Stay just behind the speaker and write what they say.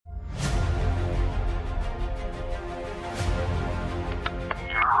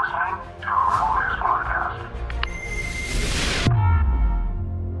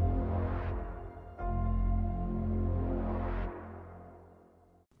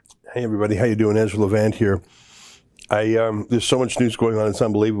Hey everybody, how you doing? Ezra Levant here. There's so much news going on, it's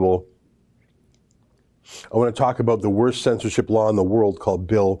unbelievable. I want to talk about the worst censorship law in the world called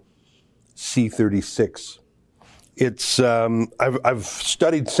Bill C-36. I've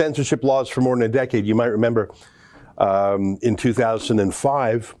studied censorship laws for more than a decade. You might remember in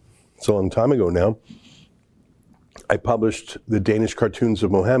 2005, it's a long time ago now, I published the Danish cartoons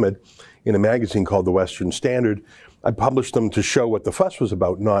of Mohammed in a magazine called The Western Standard. I published them to show what the fuss was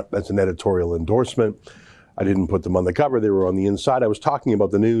about, not as an editorial endorsement. I didn't put them on the cover, they were on the inside. I was talking about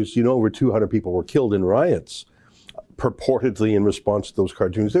the news. You know, over 200 people were killed in riots, purportedly in response to those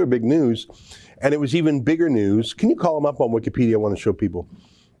cartoons. They were big news. And it was even bigger news. Can you call them up on Wikipedia? I want to show people.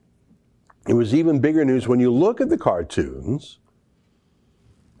 It was even bigger news when you look at the cartoons,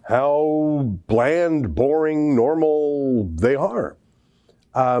 how bland, boring, normal they are.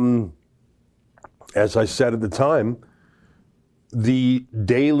 As I said at the time, the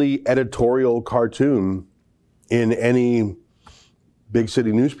daily editorial cartoon in any big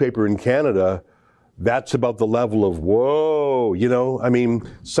city newspaper in Canada, that's about the level of, whoa, you know, I mean,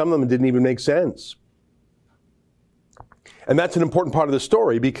 some of them didn't even make sense. And that's an important part of the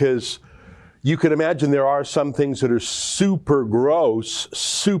story because you could imagine there are some things that are super gross,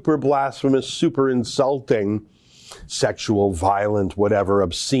 super blasphemous, super insulting, sexual, violent, whatever,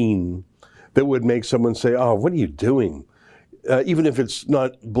 obscene, that would make someone say, oh, what are you doing? Even if it's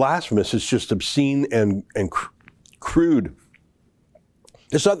not blasphemous, it's just obscene and crude.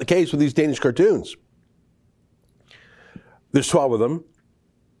 It's not the case with these Danish cartoons. There's 12 of them.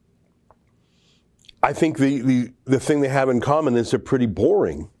 I think the thing they have in common is they're pretty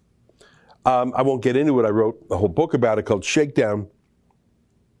boring. I won't get into it. I wrote a whole book about it called Shakedown.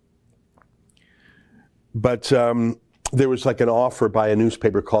 But there was like an offer by a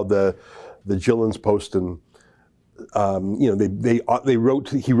newspaper called the Jyllands-Posten.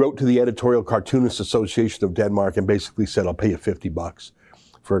 He wrote to the Editorial Cartoonists Association of Denmark and basically said, I'll pay you $50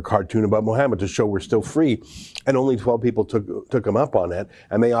 for a cartoon about Mohammed to show we're still free. And only 12 people took him up on it.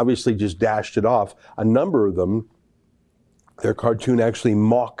 And they obviously just dashed it off. A number of them, their cartoon actually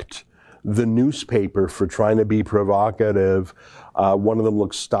mocked the newspaper for trying to be provocative. One of them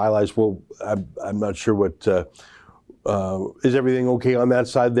looks stylized. Well, I'm not sure what, is everything okay on that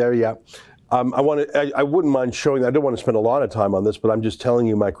side there? Yeah. I wouldn't mind showing, I don't want to spend a lot of time on this, but I'm just telling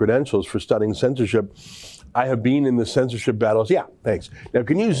you my credentials for studying censorship. I have been in the censorship battles. Yeah, thanks. Now,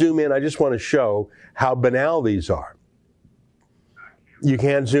 can you zoom in? I just want to show how banal these are. You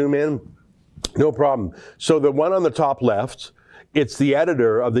can't zoom in? No problem. So the one on the top left, it's the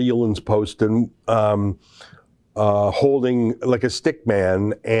editor of the Jyllands-Posten holding like a stick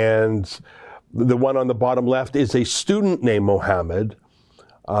man, and the one on the bottom left is a student named Mohammed.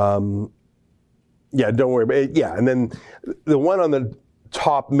 Yeah, don't worry about it. Yeah, and then the one on the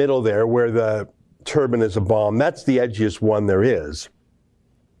top middle there where the turban is a bomb, that's the edgiest one there is.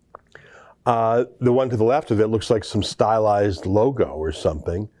 The one to the left of it looks like some stylized logo or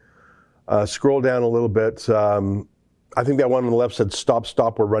something. Scroll down a little bit. I think that one on the left said, stop,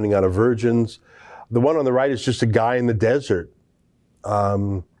 stop, we're running out of virgins. The one on the right is just a guy in the desert.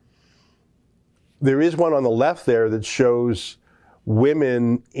 There is one on the left there that shows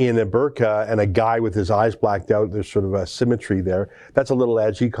women in a burqa and a guy with his eyes blacked out. There's sort of a symmetry there. That's a little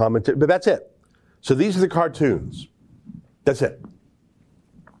edgy commentary, but that's it. So these are the cartoons. That's it.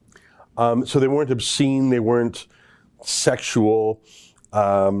 So they weren't obscene, they weren't sexual.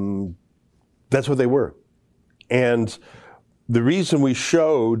 That's what they were. And the reason we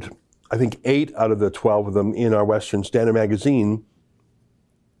showed, I think, 8 out of the 12 of them in our Western Standard magazine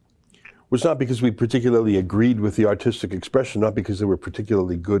was not because we particularly agreed with the artistic expression, not because they were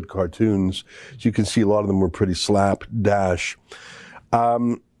particularly good cartoons. As you can see, a lot of them were pretty slapdash.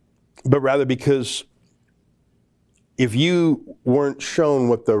 But rather because if you weren't shown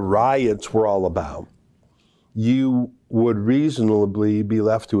what the riots were all about, you would reasonably be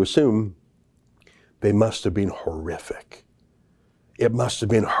left to assume they must have been horrific. It must have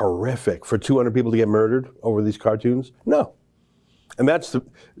been horrific for 200 people to get murdered over these cartoons? No. And that's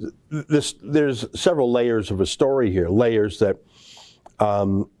there's several layers of a story here. Layers that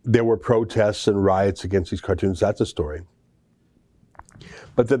there were protests and riots against these cartoons, that's a story.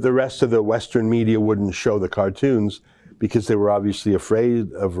 But that the rest of the Western media wouldn't show the cartoons because they were obviously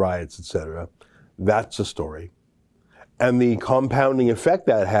afraid of riots, etc. That's a story. And the compounding effect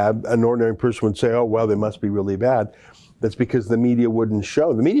that had, an ordinary person would say, oh, well, they must be really bad. That's because the media wouldn't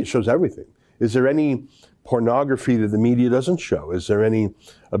show. The media shows everything. Is there any pornography that the media doesn't show? Is there any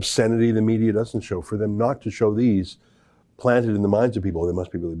obscenity the media doesn't show? For them not to show these planted in the minds of people, they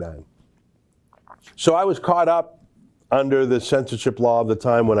must be really bad. So I was caught up under the censorship law of the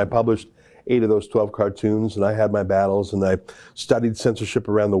time when I published 8 of those 12 cartoons, and I had my battles, and I studied censorship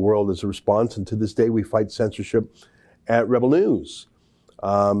around the world as a response, and to this day we fight censorship at Rebel News,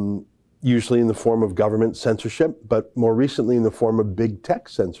 usually in the form of government censorship, but more recently in the form of big tech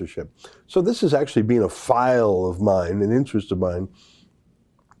censorship. So this has actually been a file of mine, an interest of mine,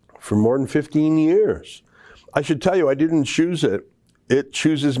 for more than 15 years. I should tell you, I didn't choose it. It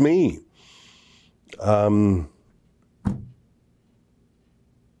chooses me.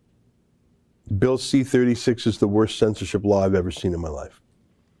 Bill C-36 is the worst censorship law I've ever seen in my life.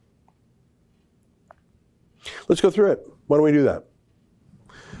 Let's go through it. Why don't we do that?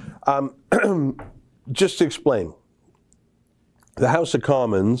 Just to explain, the House of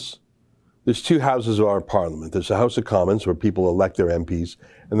Commons, there's 2 houses of our parliament. There's the House of Commons, where people elect their MPs,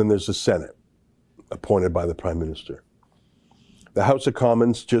 and then there's the Senate, appointed by the Prime Minister. The House of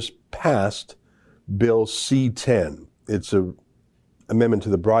Commons just passed Bill C-10. It's an amendment to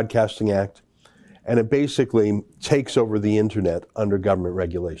the Broadcasting Act, and it basically takes over the internet under government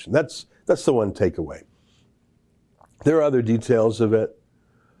regulation. That's the one takeaway. There are other details of it,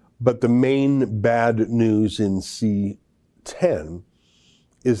 but the main bad news in C-10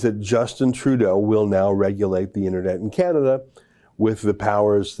 is that Justin Trudeau will now regulate the internet in Canada with the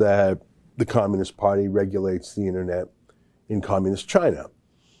powers that the Communist Party regulates the internet in Communist China.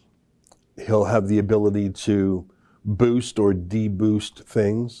 He'll have the ability to boost or deboost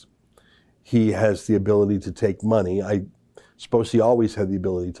things. He has the ability to take money. I suppose he always had the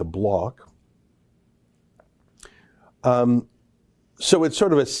ability to block. So it's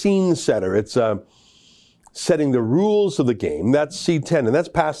sort of a scene setter. It's setting the rules of the game. That's C-10, and that's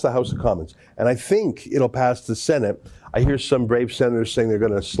passed the House of Commons. And I think it'll pass the Senate. I hear some brave senators saying they're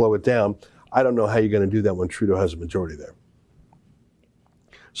going to slow it down. I don't know how you're going to do that when Trudeau has a majority there.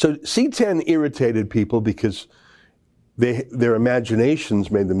 So C-10 irritated people because their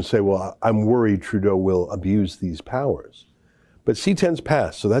imaginations made them say, well, I'm worried Trudeau will abuse these powers. But C-10's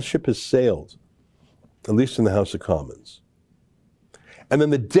passed, so that ship has sailed, at least in the House of Commons. And then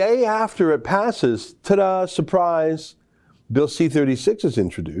the day after it passes, ta-da, surprise, Bill C-36 is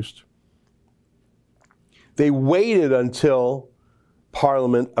introduced. They waited until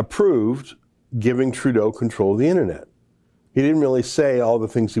Parliament approved giving Trudeau control of the internet. He didn't really say all the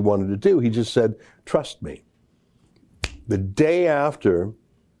things he wanted to do. He just said, trust me. The day after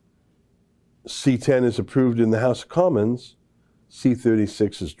C-10 is approved in the House of Commons,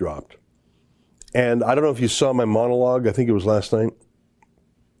 C-36 is dropped. And I don't know if you saw my monologue, I think it was last night.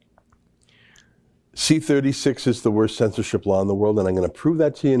 C-36 is the worst censorship law in the world, and I'm going to prove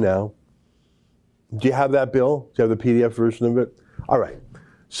that to you now. Do you have that, Bill? Do you have the PDF version of it? All right.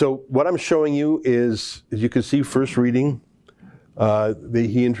 So what I'm showing you is, as you can see, first reading.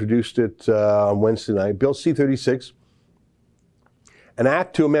 He introduced it on Wednesday night. Bill C-36, an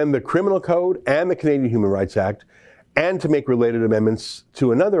act to amend the Criminal Code and the Canadian Human Rights Act, and to make related amendments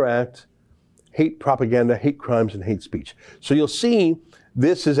to another act, hate propaganda, hate crimes, and hate speech. So you'll see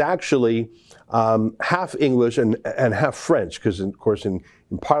this is actually half English and half French, because, of course, in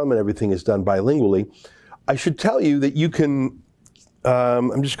Parliament, everything is done bilingually. I should tell you that you can,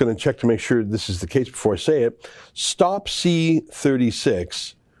 I'm just going to check to make sure this is the case before I say it. Stop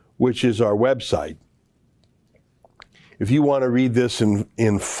C-36, which is our website. If you want to read this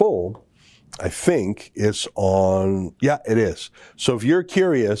in full, I think it's on, yeah, it is. So if you're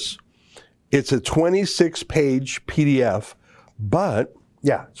curious, it's a 26-page PDF, but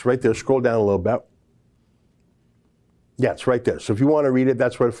yeah, it's right there. Scroll down a little bit. Yeah, it's right there. So if you want to read it,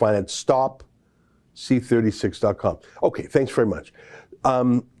 that's where to find it. StopC36.com. Okay, thanks very much.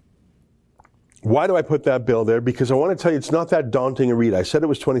 Why do I put that bill there? Because I want to tell you it's not that daunting a read. I said it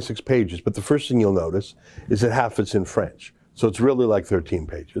was 26 pages, but the first thing you'll notice is that half it's in French. So it's really like 13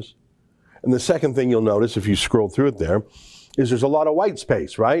 pages. And the second thing you'll notice, if you scroll through it there, is there's a lot of white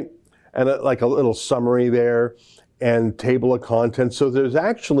space, right? And like a little summary there and table of contents. So there's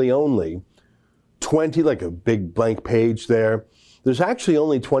actually only 20, like a big blank page there. There's actually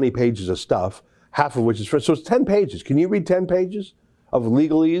only 20 pages of stuff, half of which is French. So it's 10 pages. Can you read 10 pages of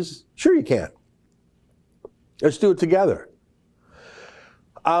legalese? Sure you can. Let's do it together.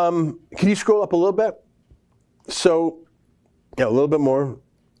 Can you scroll up a little bit? So, yeah, a little bit more.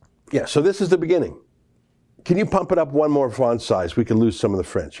 Yeah, so this is the beginning. Can you pump it up one more font size? We can lose some of the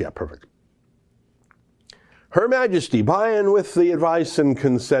French. Yeah, perfect. Her Majesty, by and with the advice and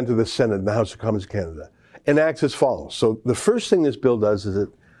consent of the Senate and the House of Commons of Canada, enacts as follows. So the first thing this bill does is it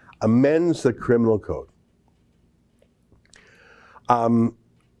amends the Criminal Code.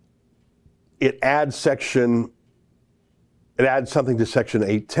 It adds something to Section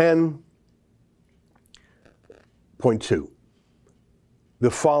 810. point 2.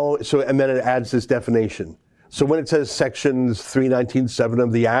 And then it adds this definition. So when it says sections 319(7)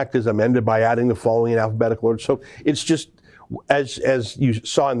 of the Act is amended by adding the following in alphabetical order. So it's just, as you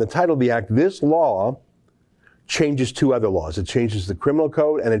saw in the title of the Act, this law changes 2 other laws. It changes the Criminal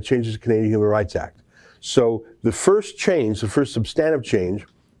Code and it changes the Canadian Human Rights Act. So the first change, the first substantive change,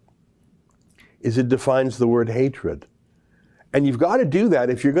 is it defines the word hatred. And you've got to do that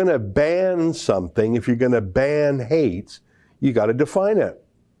if you're going to ban something, if you're going to ban hate, you got to define it.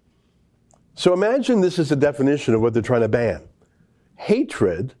 So imagine this is a definition of what they're trying to ban.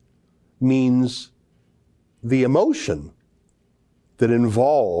 Hatred means the emotion that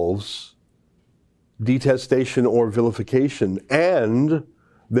involves detestation or vilification and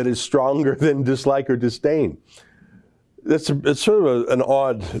that is stronger than dislike or disdain. It's sort of an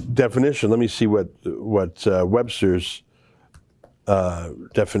odd definition. Let me see what Webster's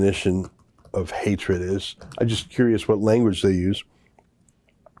definition of hatred is. I'm just curious what language they use.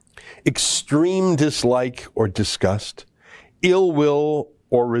 Extreme dislike or disgust, ill will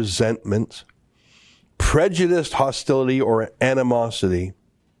or resentment, prejudiced hostility or animosity,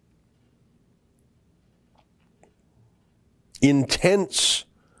 intense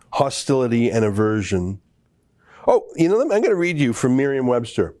hostility and aversion. Oh, I'm going to read you from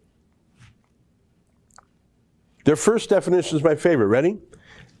Merriam-Webster. Their first definition is my favorite. Ready?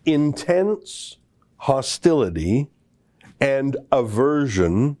 Intense hostility and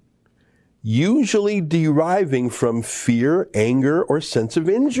aversion, usually deriving from fear, anger, or sense of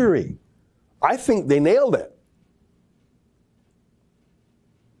injury. I think they nailed it.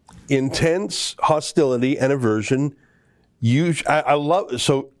 Intense hostility and aversion. I love,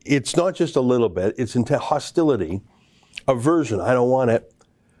 so it's not just a little bit, it's intense hostility, aversion, I don't want it,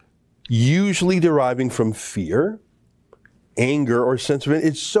 usually deriving from fear, anger, or sense of it.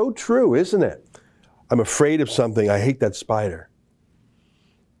 It's so true, isn't it? I'm afraid of something, I hate that spider.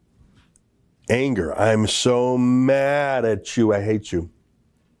 Anger, I'm so mad at you, I hate you.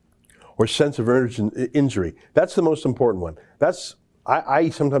 Or sense of injury. That's the most important one.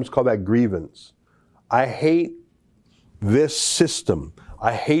 I sometimes call that grievance. I hate this system.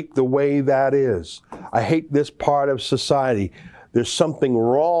 I hate the way that is. I hate this part of society. There's something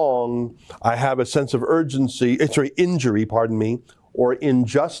wrong. I have a sense of injury, or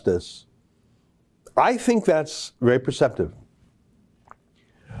injustice. I think that's very perceptive.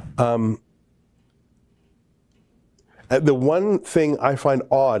 The one thing I find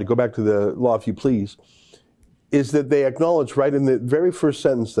odd, go back to the law if you please, is that they acknowledge right in the very first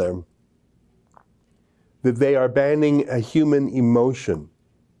sentence there that they are banning a human emotion.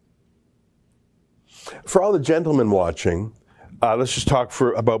 For all the gentlemen watching, let's just talk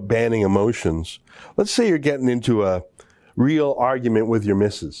about banning emotions. Let's say you're getting into a real argument with your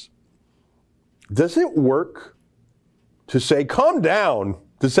missus. Does it work to say, calm down?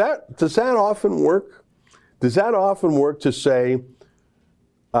 Does that often work? Does that often work to say,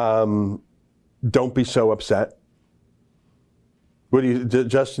 don't be so upset?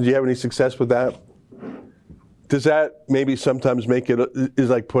 Justin, do you have any success with that? Does that maybe sometimes make it is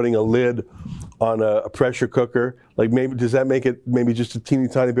like putting a lid on a pressure cooker? Like maybe does that make it maybe just a teeny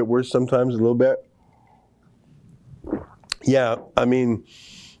tiny bit worse sometimes, a little bit? Yeah, I mean,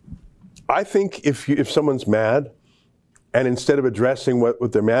 I think if someone's mad, and instead of addressing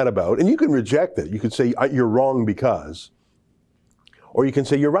what they're mad about, and you can reject it, you could say you're wrong because, or you can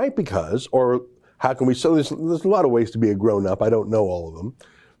say you're right because, or how can we? So there's a lot of ways to be a grown up. I don't know all of them,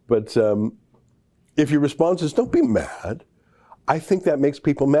 but if your response is don't be mad, I think that makes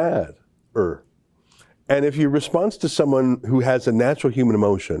people mad. And if your response to someone who has a natural human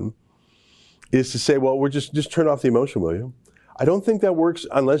emotion is to say, well, we're just turn off the emotion, will you? I don't think that works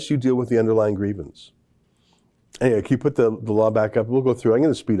unless you deal with the underlying grievance. Anyway, can you put the law back up? We'll go through. I'm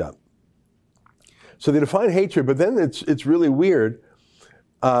going to speed up. So they define hatred, but then it's really weird.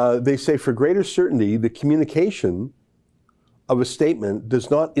 They say for greater certainty, the communication of a statement does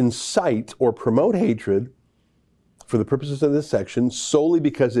not incite or promote hatred for the purposes of this section solely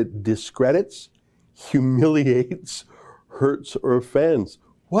because it discredits, humiliates, hurts, or offends.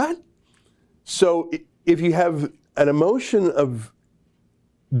 What? So if you have an emotion of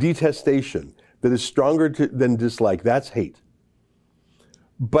detestation that is stronger than dislike, that's hate.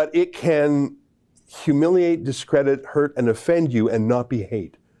 But it can humiliate, discredit, hurt, and offend you and not be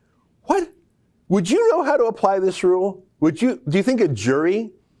hate. What? Would you know how to apply this rule? Do you think a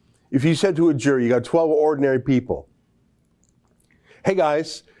jury, if you said to a jury, you got 12 ordinary people, hey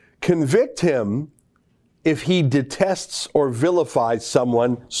guys, convict him if he detests or vilifies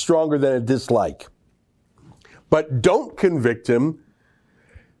someone stronger than a dislike. But don't convict him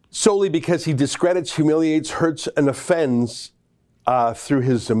solely because he discredits, humiliates, hurts, and offends through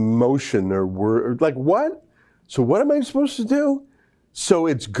his emotion or word. Like, what? So what am I supposed to do? So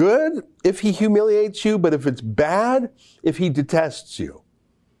it's good if he humiliates you, but if it's bad, if he detests you.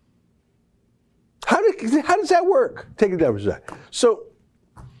 How does that work? Take it down for a second. So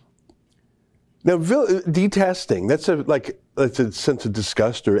now detesting, that's a sense of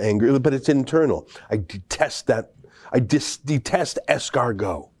disgust or anger, but it's internal. I detest that. I detest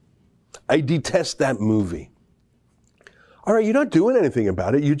escargot. I detest that movie. All right, you're not doing anything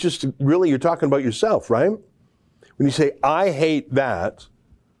about it. You're talking about yourself, right? When you say, I hate that,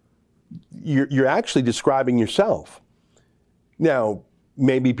 you're actually describing yourself. Now,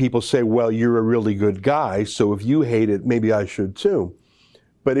 maybe people say, well, you're a really good guy, so if you hate it, maybe I should too.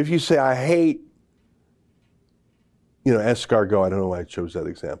 But if you say, I hate, escargot, I don't know why I chose that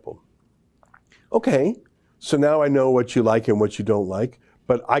example. Okay, so now I know what you like and what you don't like,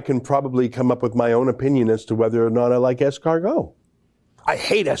 but I can probably come up with my own opinion as to whether or not I like escargot. I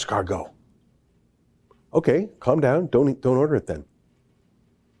hate escargot. Okay, calm down. Don't order it then.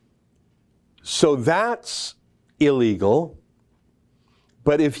 So that's illegal.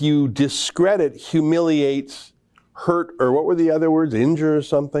 But if you discredit, humiliate, hurt, or what were the other words? Injure or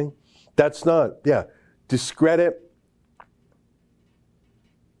something? That's not, discredit,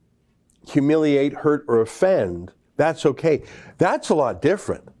 humiliate, hurt, or offend. That's okay. That's a lot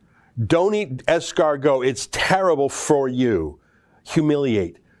different. Don't eat escargot. It's terrible for you.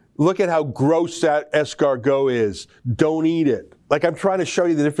 Humiliate. Look at how gross that escargot is. Don't eat it. Like, I'm trying to show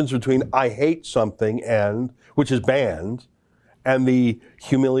you the difference between I hate something, which is banned, and the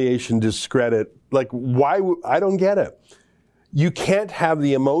humiliation, discredit. Like, why? I don't get it. You can't have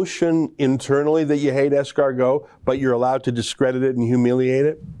the emotion internally that you hate escargot, but you're allowed to discredit it and humiliate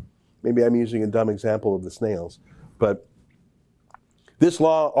it. Maybe I'm using a dumb example of the snails. But this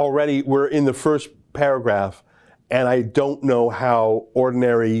law already, we're in the first paragraph, and I don't know how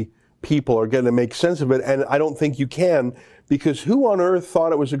ordinary people are going to make sense of it, and I don't think you can, because who on earth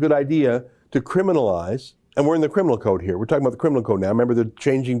thought it was a good idea to criminalize, and we're in the criminal code here. We're talking about the criminal code now. Remember, they're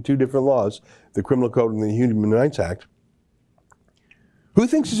changing two different laws, the criminal code and the Human Rights Act. Who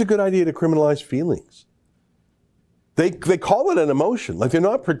thinks it's a good idea to criminalize feelings? They call it an emotion. Like, they're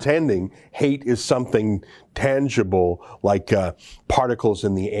not pretending hate is something tangible, like particles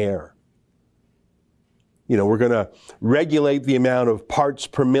in the air. We're going to regulate the amount of parts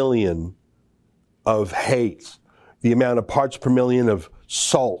per million of hate, the amount of parts per million of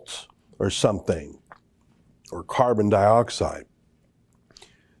salt or something, or carbon dioxide.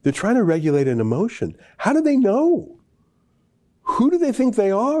 They're trying to regulate an emotion. How do they know? Who do they think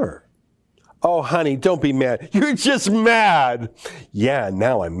they are? Oh, honey, don't be mad. You're just mad. Yeah,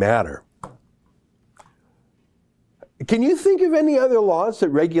 now I'm madder. Can you think of any other laws that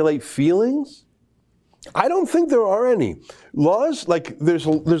regulate feelings? I don't think there are any. Laws, like there's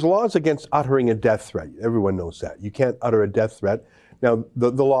laws against uttering a death threat. Everyone knows that. You can't utter a death threat. Now,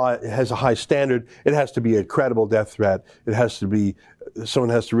 the law has a high standard. It has to be a credible death threat. It has to be, someone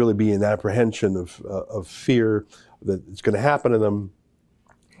has to really be in apprehension of fear that it's going to happen to them.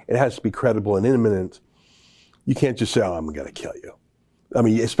 It has to be credible and imminent. You can't just say, oh, I'm going to kill you. I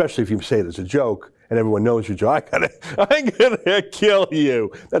mean, especially if you say it as a joke and everyone knows your joke, I'm going to kill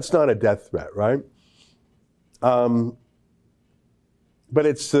you. That's not a death threat, right? But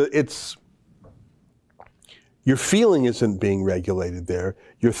it's your feeling isn't being regulated there.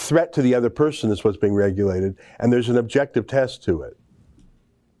 Your threat to the other person is what's being regulated, and there's an objective test to it.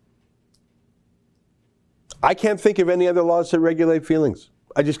 I can't think of any other laws that regulate feelings.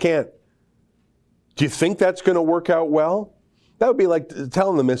 I just can't. Do you think that's going to work out well? That would be like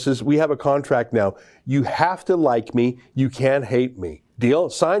telling the missus, we have a contract now. You have to like me. You can't hate me. Deal?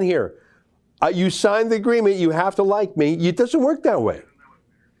 Sign here. You signed the agreement. You have to like me. It doesn't work that way.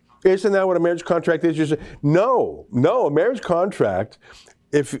 Isn't that what a marriage contract is? No. A marriage contract,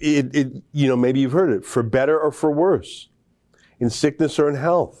 if maybe you've heard it, for better or for worse, in sickness or in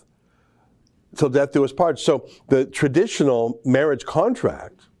health, till death do us part. So the traditional marriage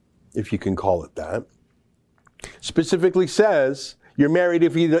contract, if you can call it that, specifically says you're married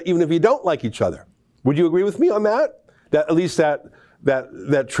even if you don't like each other. Would you agree with me on that? That at least that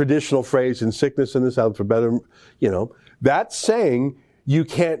traditional phrase, in sickness and in health, for better, that's saying you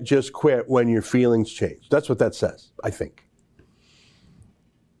can't just quit when your feelings change. That's what that says, I think.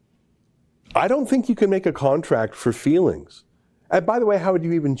 I don't think you can make a contract for feelings. And by the way, how would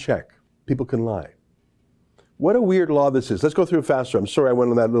you even check? People can lie. What a weird law this is. Let's go through it faster. I'm sorry I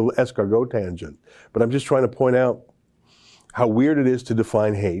went on that little escargot tangent, but I'm just trying to point out how weird it is to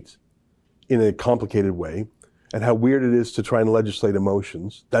define hate in a complicated way. and how weird it is to try and legislate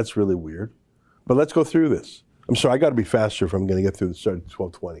emotions. That's really weird. But let's go through this. I'm sorry, I got to be faster if I'm going to get through the start at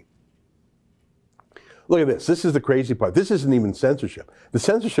 12:20. Look at this. This is the crazy part. This isn't even censorship. The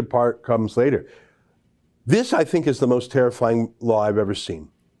censorship part comes later. This, I think, is the most terrifying law I've ever seen.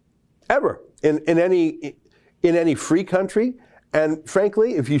 Ever. In any free country. And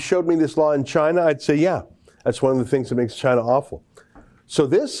frankly, if you showed me this law in China, I'd say, yeah, that's one of the things that makes China awful. So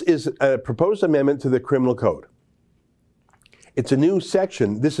this is a proposed amendment to the criminal code. It's a new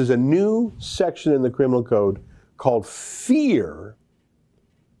section. This is a new section in the criminal code called fear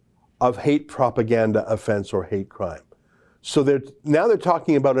of hate propaganda offense or hate crime. So now they're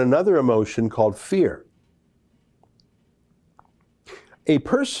talking about another emotion called fear. A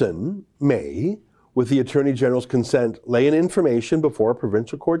person may, with the Attorney General's consent, lay in information before a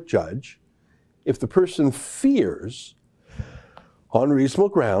provincial court judge if the person fears, on reasonable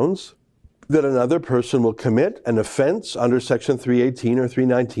grounds, that another person will commit an offense under Section 318 or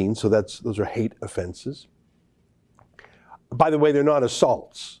 319, so those are hate offenses. By the way, they're not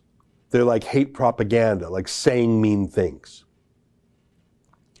assaults. They're like hate propaganda, like saying mean things.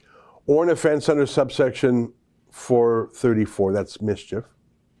 Or an offense under subsection 434, that's mischief.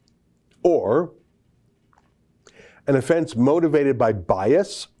 Or an offense motivated by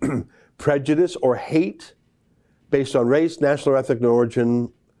bias, prejudice, or hate based on race, national or ethnic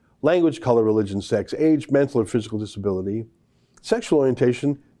origin, language, color, religion, sex, age, mental or physical disability, sexual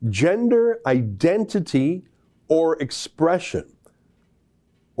orientation, gender identity, or expression,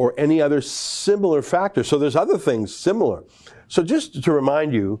 or any other similar factor. So there's other things similar. So just to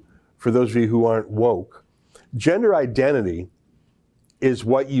remind you, for those of you who aren't woke, gender identity is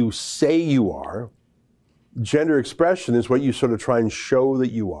what you say you are. Gender expression is what you sort of try and show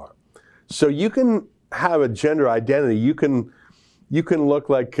that you are. So you can have a gender identity. You can look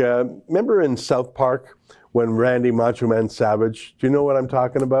like, remember in South Park when Randy Macho Man Savage, do you know what I'm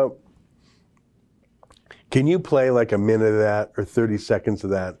talking about? Can you play like a minute of that or 30 seconds of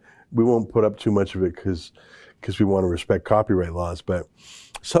that? We won't put up too much of it because we want to respect copyright laws, but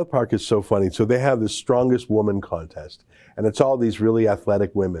South Park is so funny. So they have the strongest woman contest, and it's all these really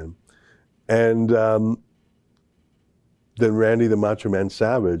athletic women. And then Randy the Macho Man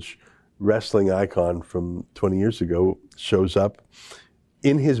Savage, wrestling icon from 20 years ago, shows up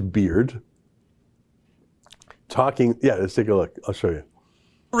in his beard, talking. Yeah, let's take a look. I'll show you.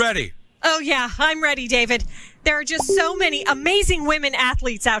 Ready. Oh, yeah, I'm ready, David. There are just so many amazing women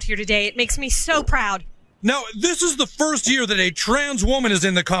athletes out here today. It makes me so proud. Now, this is the first year that a trans woman is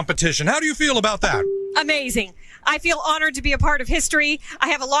in the competition. How do you feel about that? Amazing. I feel honored to be a part of history. I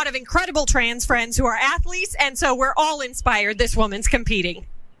have a lot of incredible trans friends who are athletes, and so we're all inspired this woman's competing.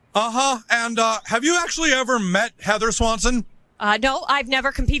 Uh-huh. And have you actually ever met Heather Swanson? No, I've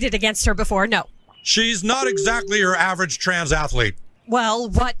never competed against her before, no. She's not exactly your average trans athlete. Well,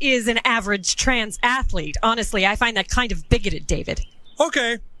 what is an average trans athlete? Honestly, I find that kind of bigoted, David.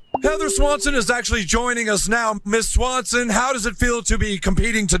 Okay. Heather Swanson is actually joining us now. Miss Swanson, how does it feel to be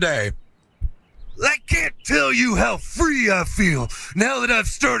competing today? I can't tell you how free I feel now that I've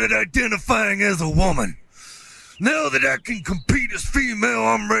started identifying as a woman. Now that I can compete as female,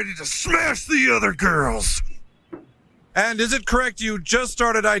 I'm ready to smash the other girls. And is it correct you just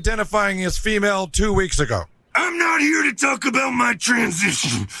started identifying as female 2 weeks ago? I'm not here to talk about my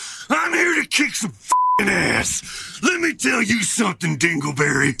transition. I'm here to kick some f***ing ass. Let me tell you something,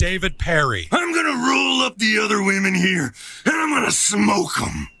 Dingleberry. David Perry. I'm gonna roll up the other women here, and I'm gonna smoke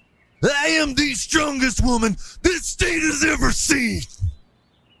them. I am the strongest woman this state has ever seen.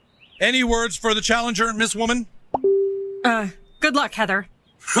 Any words for the challenger, Miss Woman? Good luck, Heather.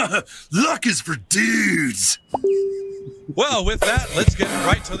 Luck is for dudes. Well, with that, let's get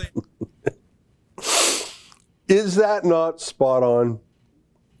right to the... Is that not spot on?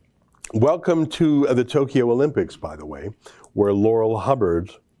 Welcome to the Tokyo Olympics, by the way, where Laurel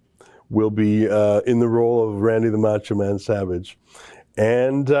Hubbard will be in the role of Randy the Macho Man Savage.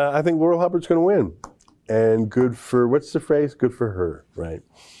 And I think Laurel Hubbard's going to win. And good for, what's the phrase? Good for her, right?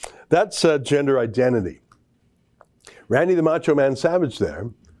 That's gender identity. Randy the Macho Man Savage there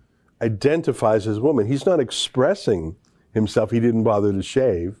identifies as a woman. He's not expressing himself. He didn't bother to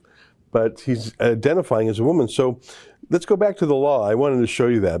shave, but he's identifying as a woman. So let's go back to the law. I wanted to show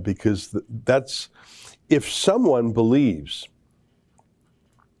you that because that's, if someone believes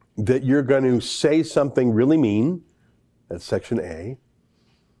that you're going to say something really mean, that's Section A,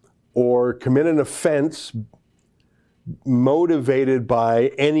 or commit an offense motivated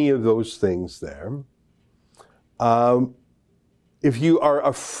by any of those things there, if you are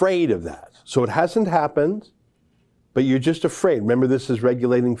afraid of that, so it hasn't happened, but you're just afraid. Remember, this is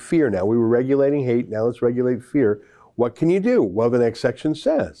regulating fear now. We were regulating hate, now let's regulate fear. What can you do? Well, the next section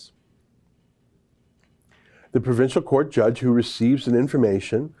says, the provincial court judge who receives an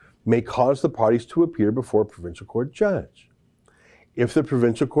information may cause the parties to appear before a provincial court judge. If the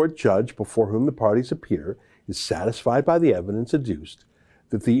provincial court judge before whom the parties appear is satisfied by the evidence adduced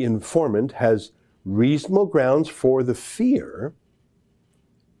that the informant has reasonable grounds for the fear,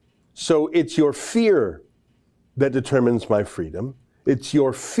 so it's your fear that determines my freedom. It's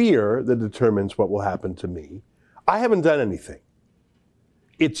your fear that determines what will happen to me. I haven't done anything.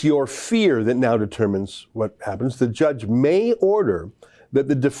 It's your fear that now determines what happens. The judge may order that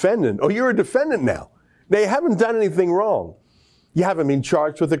the defendant, oh, you're a defendant now. They haven't done anything wrong. You haven't been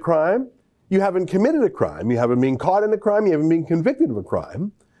charged with a crime. You haven't committed a crime. You haven't been caught in a crime. You haven't been convicted of a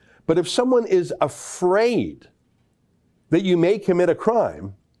crime. But if someone is afraid that you may commit a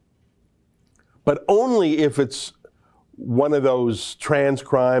crime, but only if it's one of those trans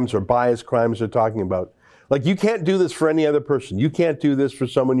crimes or bias crimes they're talking about, like you can't do this for any other person. You can't do this for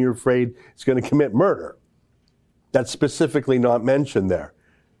someone you're afraid is going to commit murder. That's specifically not mentioned there.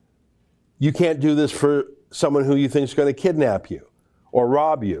 You can't do this for someone who you think is going to kidnap you or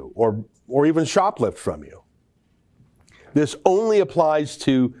rob you or even shoplift from you. This only applies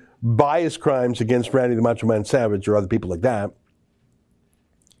to bias crimes against Randy the Macho Man Savage or other people like that.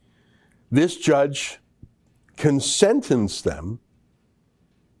 This judge can sentence them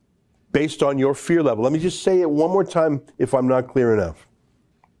based on your fear level. Let me just say it one more time if I'm not clear enough.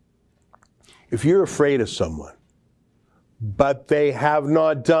 If you're afraid of someone, but they have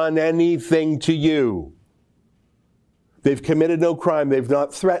not done anything to you, they've committed no crime, they've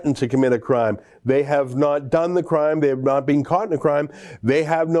not threatened to commit a crime, they have not done the crime, they have not been caught in a crime, they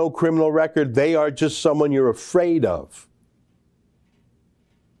have no criminal record, they are just someone you're afraid of.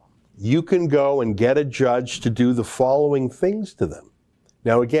 You can go and get a judge to do the following things to them.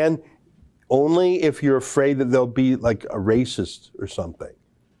 Now again, only if you're afraid that they'll be like a racist or something,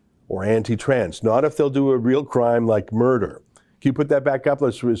 or anti-trans, not if they'll do a real crime like murder. Can you put that back up?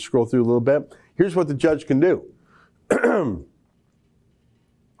 Let's scroll through a little bit. Here's what the judge can do.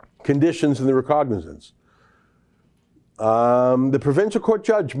 Conditions in the recognizance. The provincial court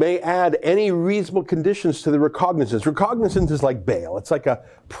judge may add any reasonable conditions to the recognizance. Recognizance is like bail. It's like a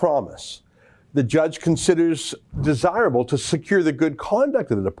promise. The judge considers desirable to secure the good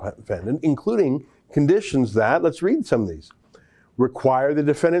conduct of the defendant, including conditions that, let's read some of these, require the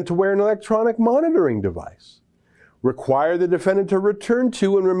defendant to wear an electronic monitoring device, require the defendant to return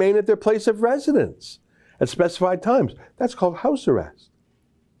to and remain at their place of residence at specified times. That's called house arrest.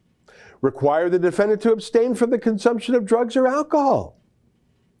 Require the defendant to abstain from the consumption of drugs or alcohol.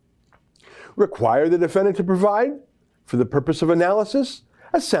 Require the defendant to provide, for the purpose of analysis,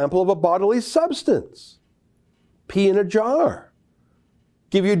 a sample of a bodily substance. Pee in a jar.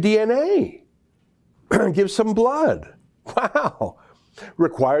 Give your DNA. Give some blood. Wow.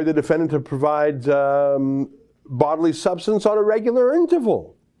 Require the defendant to provide bodily substance on a regular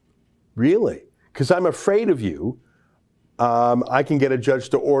interval. Really? Because I'm afraid of you, I can get a judge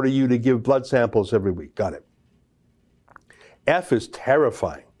to order you to give blood samples every week. Got it. F is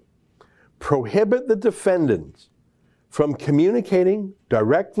terrifying. Prohibit the defendant from communicating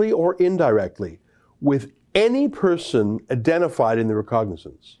directly or indirectly with any person identified in the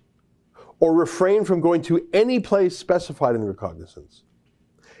recognizance, or refrain from going to any place specified in the recognizance,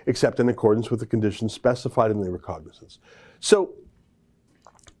 except in accordance with the conditions specified in the recognizance. So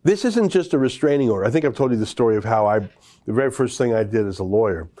this isn't just a restraining order. I think I've told you the story of how the very first thing I did as a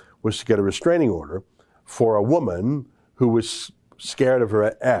lawyer was to get a restraining order for a woman who was scared of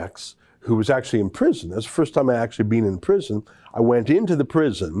her ex, who was actually in prison. That's the first time I actually been in prison. I went into the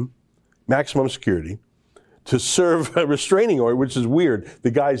prison, maximum security, to serve a restraining order, which is weird.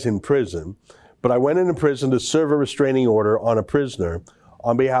 The guy's in prison. But I went into prison to serve a restraining order on a prisoner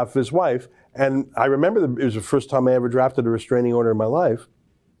on behalf of his wife. And I remember it was the first time I ever drafted a restraining order in my life.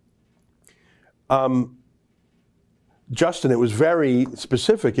 Justin, it was very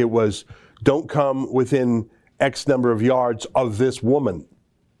specific. It was, don't come within X number of yards of this woman.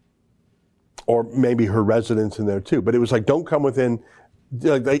 Or maybe her residence in there too. But it was like, don't come within,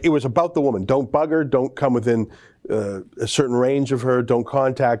 it was about the woman. Don't bug her, don't come within a certain range of her, don't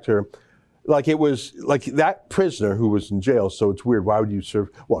contact her. Like it was, like that prisoner who was in jail, so it's weird, why would you serve?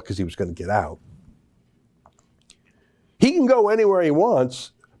 Well, because he was going to get out. He can go anywhere he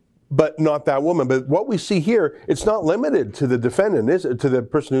wants, but not that woman. But what we see here, it's not limited to the defendant, is it? To the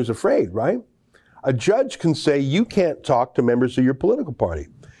person who's afraid, right? A judge can say, you can't talk to members of your political party.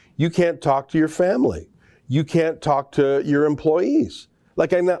 You can't talk to your family. You can't talk to your employees.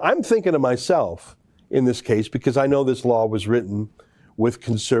 Like I'm thinking to myself, in this case because I know this law was written with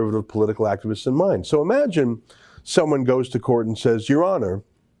conservative political activists in mind. So imagine someone goes to court and says, Your Honor,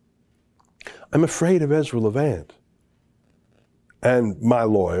 I'm afraid of Ezra Levant. And my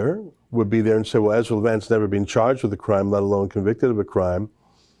lawyer would be there and say, well, Ezra Levant's never been charged with a crime, let alone convicted of a crime.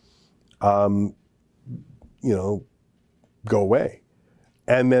 Go away.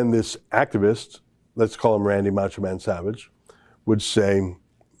 And then this activist, let's call him Randy Macho Man Savage, would say,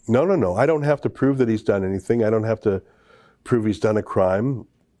 no, I don't have to prove that he's done anything. I don't have to prove he's done a crime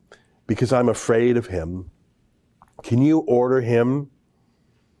because I'm afraid of him. Can you order him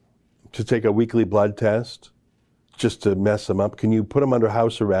to take a weekly blood test just to mess him up? Can you put him under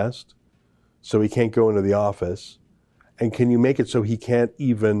house arrest so he can't go into the office? And can you make it so he can't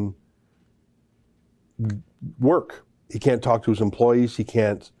even work? He can't talk to his employees. He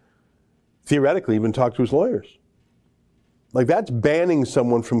can't theoretically even talk to his lawyers. Like, that's banning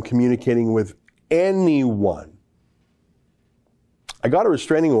someone from communicating with anyone. I got a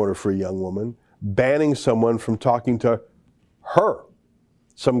restraining order for a young woman banning someone from talking to her.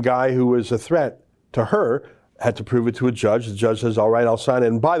 Some guy who was a threat to her had to prove it to a judge. The judge says, all right, I'll sign it.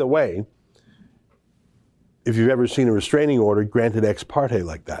 And by the way, if you've ever seen a restraining order granted ex parte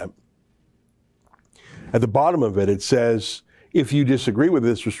like that, at the bottom of it, it says, if you disagree with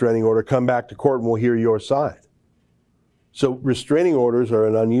this restraining order, come back to court and we'll hear your side. So restraining orders are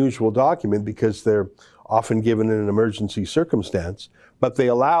an unusual document because they're often given in an emergency circumstance, but they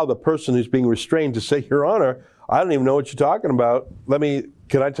allow the person who's being restrained to say, Your Honor, I don't even know what you're talking about.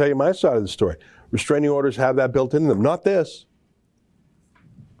 Can I tell you my side of the story? Restraining orders have that built into them, not this.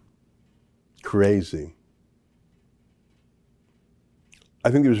 Crazy.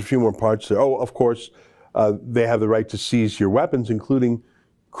 I think there's a few more parts there. Oh, of course, they have the right to seize your weapons, including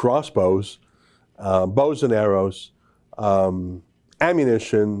crossbows, bows and arrows,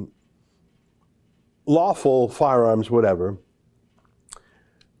 ammunition, lawful firearms, whatever.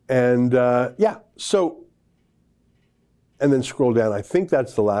 And and then scroll down. I think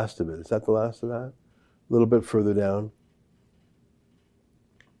that's the last of it. Is that the last of that? A little bit further down.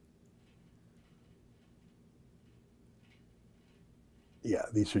 Yeah,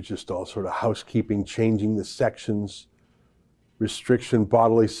 these are just all sort of housekeeping, changing the sections. Restriction,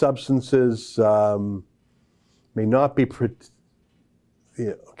 bodily substances may not be...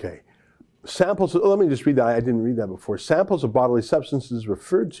 Samples, let me just read that. I didn't read that before. Samples of bodily substances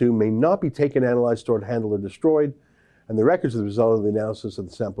referred to may not be taken, analyzed, stored, handled, or destroyed, and the records of the result of the analysis of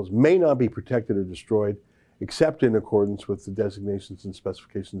the samples may not be protected or destroyed, except in accordance with the designations and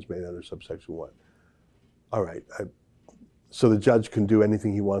specifications made under subsection 1. All right. So the judge can do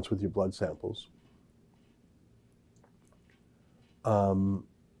anything he wants with your blood samples. And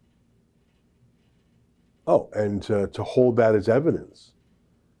to hold that as evidence.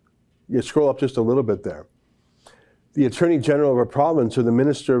 You scroll up just a little bit there. The Attorney General of a province or the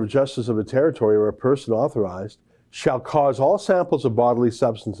Minister of Justice of a territory or a person authorized shall cause all samples of bodily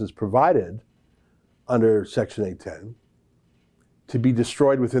substances provided under Section 810 to be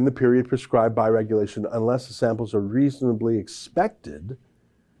destroyed within the period prescribed by regulation unless the samples are reasonably expected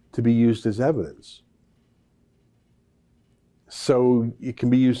to be used as evidence. So it can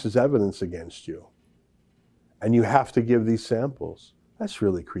be used as evidence against you. And you have to give these samples. That's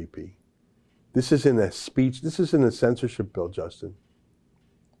really creepy. This is in a speech, this is in a censorship bill, Justin.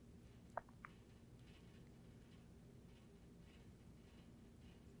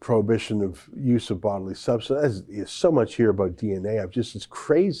 Prohibition of use of bodily substance. There's so much here about DNA. It's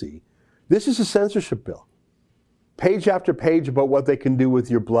crazy. This is a censorship bill. Page after page about what they can do with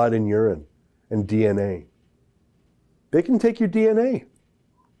your blood and urine and DNA. They can take your DNA.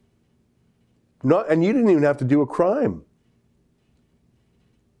 And you didn't even have to do a crime.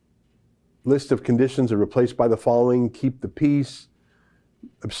 List of conditions are replaced by the following: keep the peace,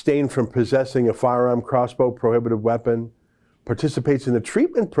 abstain from possessing a firearm, crossbow, prohibited weapon, participates in a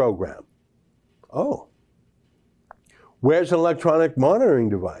treatment program. Oh. Wears an electronic monitoring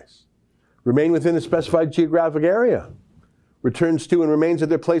device. Remain within a specified geographic area. Returns to and remains at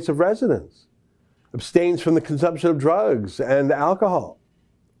their place of residence. Abstains from the consumption of drugs and alcohol.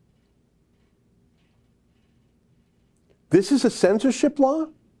 This is a censorship law?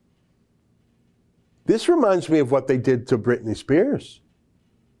 This reminds me of what they did to Britney Spears.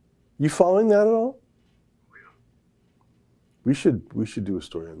 You following that at all? We should do a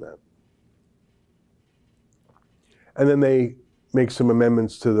story on that. And then they make some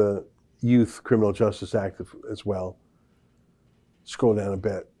amendments to the Youth Criminal Justice Act as well. Scroll down a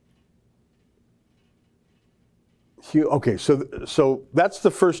bit. Okay, so that's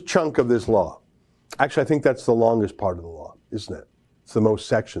the first chunk of this law. Actually, I think that's the longest part of the law, isn't it? It's the most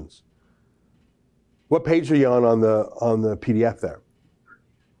sections. What page are you on the PDF there?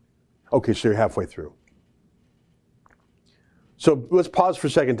 Okay, so you're halfway through. So let's pause for a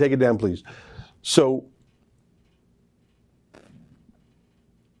second. Take it down, please. So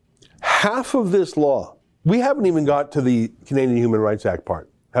half of this law, we haven't even got to the Canadian Human Rights Act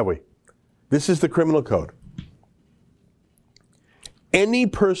part, have we? This is the criminal code. Any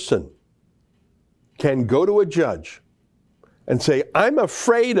person can go to a judge and say, I'm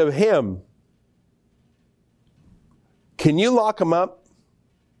afraid of him. Can you lock him up?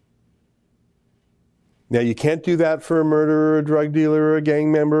 Now, you can't do that for a murderer, a drug dealer, a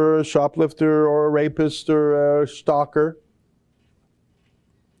gang member, a shoplifter, or a rapist, or a stalker.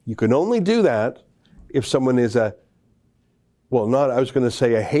 You can only do that if someone is I was going to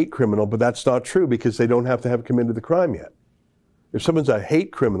say a hate criminal, but that's not true because they don't have to have committed the crime yet. If someone's a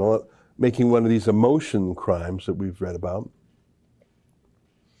hate criminal making one of these emotion crimes that we've read about,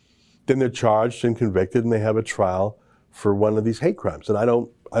 then they're charged and convicted and they have a trial for one of these hate crimes. And I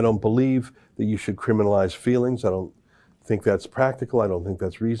don't believe that you should criminalize feelings. I don't think that's practical. I don't think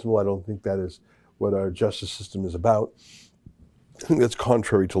that's reasonable. I don't think that is what our justice system is about. I think that's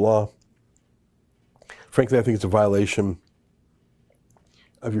contrary to law. Frankly, I think it's a violation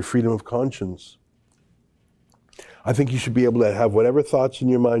of your freedom of conscience. I think you should be able to have whatever thoughts in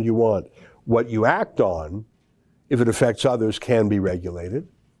your mind you want. What you act on, if it affects others, can be regulated.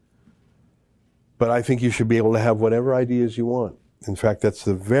 But I think you should be able to have whatever ideas you want. In fact, that's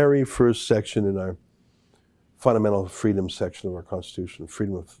the very first section in our fundamental freedom section of our Constitution,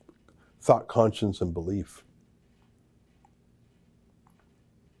 freedom of thought, conscience, and belief.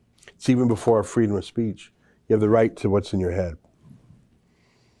 It's even before our freedom of speech. You have the right to what's in your head.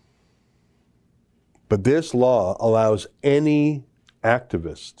 But this law allows any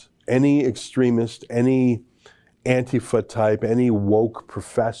activist, any extremist, any Antifa type, any woke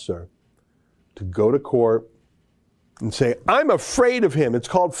professor to go to court and say, I'm afraid of him. It's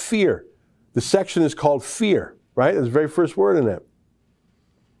called fear. The section is called fear, right? That's the very first word in it.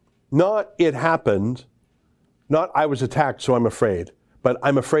 Not it happened, not I was attacked, so I'm afraid, but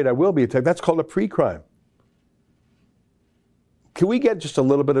I'm afraid I will be attacked. That's called a pre-crime. Can we get just a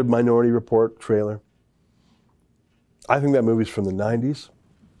little bit of Minority Report trailer? I think that movie's from the 90s.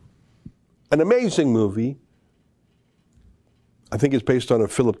 An amazing movie. I think it's based on a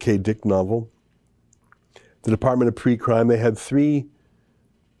Philip K. Dick novel. The Department of Pre-Crime, they had 3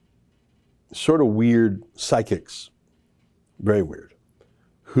 sort of weird psychics, very weird,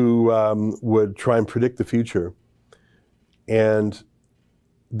 who would try and predict the future. And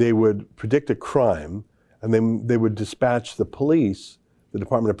they would predict a crime, and then they would dispatch the police, the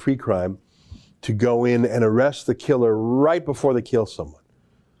Department of Pre-Crime, to go in and arrest the killer right before they kill someone.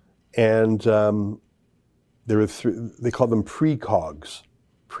 And there were 3, they called them precogs,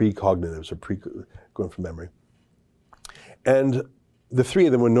 precognitives, or going from memory. And the 3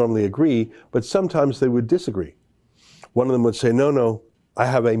 of them would normally agree, but sometimes they would disagree. One of them would say, no, I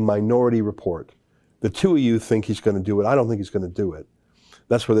have a minority report. The 2 of you think he's going to do it. I don't think he's going to do it.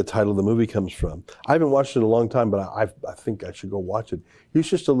 That's where the title of the movie comes from. I haven't watched it in a long time, but I think I should go watch it. Here's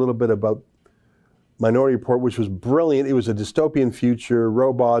just a little bit about Minority Report, which was brilliant. It was a dystopian future,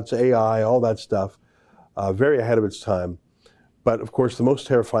 robots, AI, all that stuff, very ahead of its time. But of course, the most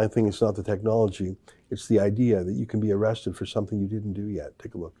terrifying thing is not the technology. It's the idea that you can be arrested for something you didn't do yet.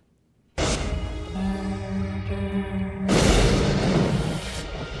 Take a look.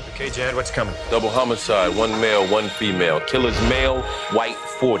 Okay, Jad, what's coming? Double homicide, 1 male, 1 female. Killer's male, white,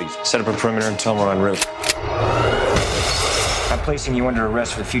 40s. Set up a perimeter and tell them we're en route. I'm placing you under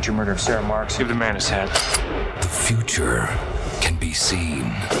arrest for the future murder of Sarah Marks. Give the man his hat. The future can be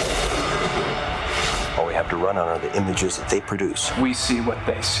seen. All we have to run on are the images that they produce. We see what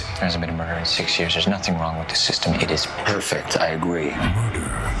they see. There hasn't been a murder in 6 years. There's nothing wrong with the system. It is perfect. I agree. Murder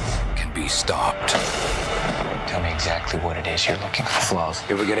can be stopped. Tell me exactly what it is you're looking for. Flaws.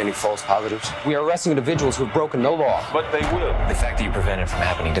 You ever get any false positives? We are arresting individuals who have broken no law. But they will. The fact that you prevented it from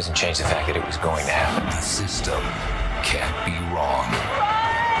happening doesn't change the fact that it was going to happen. The system can't be wrong.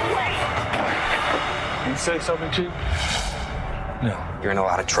 You say something, Chief? No. You're in a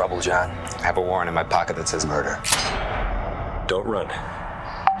lot of trouble, John. I have a warrant in my pocket that says murder. Don't run.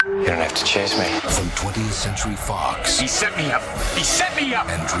 You don't have to chase me. From 20th Century Fox. He set me up. He set me up.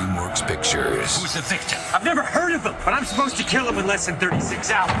 And DreamWorks Pictures. Who's the victim? I've never heard of him, but I'm supposed to kill him in less than 36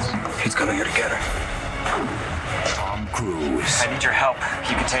 hours. He's coming here to get her. Tom Cruise. I need your help.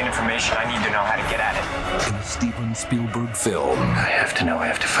 You contain information. I need to know how to get at it. In a Steven Spielberg film. I have to know. I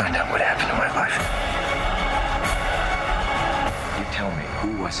have to find out what happened to my life. You tell me,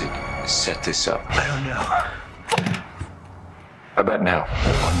 who was it that set this up? I don't know. How about now?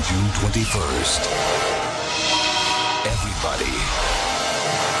 On June 21st, everybody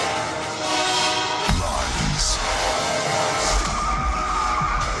runs.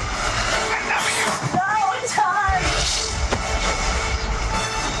 I love you. No, it's hard.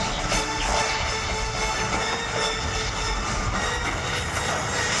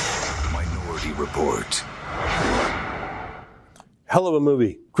 Minority Report. Hell of a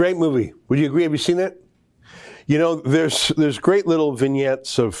movie. Great movie. Would you agree? Have you seen it? You know, there's great little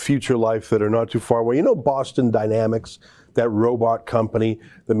vignettes of future life that are not too far away. You know Boston Dynamics, that robot company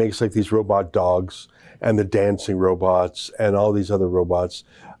that makes like these robot dogs and the dancing robots and all these other robots.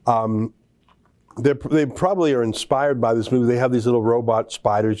 They probably are inspired by this movie. They have these little robot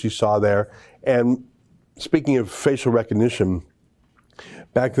spiders you saw there. And speaking of facial recognition,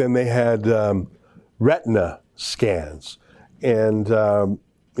 back then they had retina scans and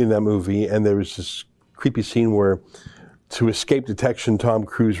in that movie, and there was this creepy scene where, to escape detection, Tom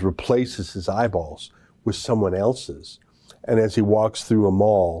Cruise replaces his eyeballs with someone else's. And as he walks through a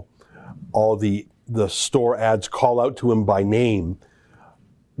mall, all the store ads call out to him by name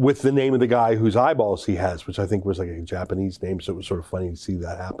with the name of the guy whose eyeballs he has, which I think was like a Japanese name, so it was sort of funny to see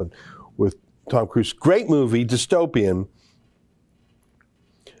that happen with Tom Cruise. Great movie, dystopian.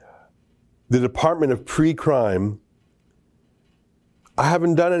 The Department of Pre-Crime. I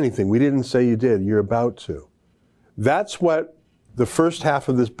haven't done anything. We didn't say you did. You're about to. That's what the first half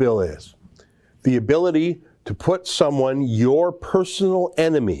of this bill is. The ability to put someone, your personal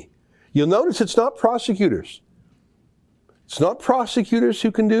enemy. You'll notice it's not prosecutors. It's not prosecutors who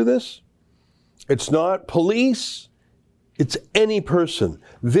can do this. It's not police. It's any person.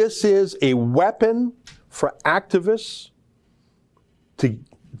 This is a weapon for activists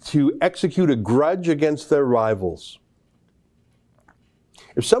to execute a grudge against their rivals.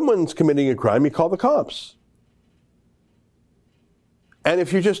 If someone's committing a crime, you call the cops. And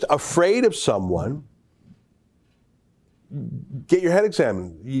if you're just afraid of someone, get your head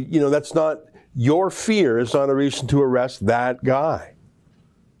examined. You know, that's not, your fear is not a reason to arrest that guy.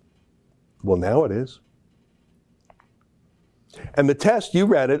 Well, now it is. And the test, you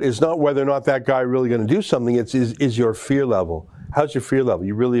read it, is not whether or not that guy really going to do something. It's is your fear level. How's your fear level?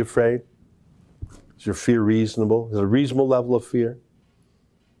 You really afraid? Is your fear reasonable? Is it a reasonable level of fear?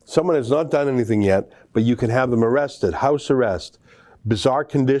 Someone has not done anything yet, but you can have them arrested, house arrest, bizarre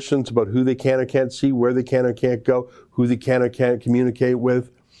conditions about who they can or can't see, where they can or can't go, who they can or can't communicate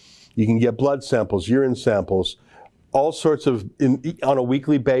with. You can get blood samples, urine samples, all sorts of, on a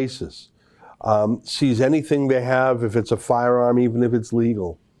weekly basis. Seize anything they have, if it's a firearm, even if it's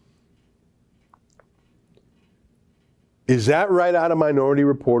legal. Is that right out of Minority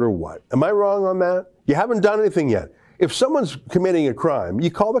Report or what? Am I wrong on that? You haven't done anything yet. If someone's committing a crime, you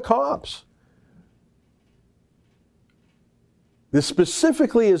call the cops. This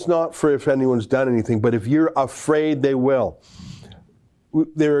specifically is not for if anyone's done anything, but if you're afraid they will.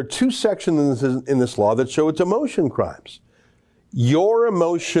 There are two sections in this law that show it's emotion crimes. Your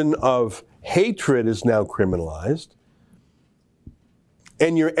emotion of hatred is now criminalized,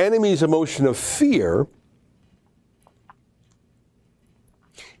 and your enemy's emotion of fear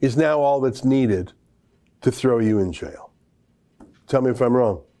is now all that's needed to throw you in jail. Tell me if I'm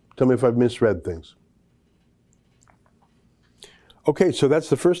wrong. Tell me if I've misread things. Okay, so that's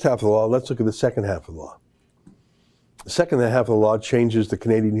the first half of the law. Let's look at the second half of the law. The second half of the law changes the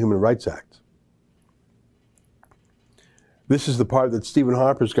Canadian Human Rights Act. This is the part that Stephen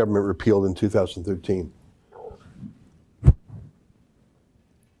Harper's government repealed in 2013.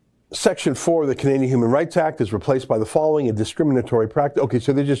 Section 4 of the Canadian Human Rights Act is replaced by the following: a discriminatory practice. Okay,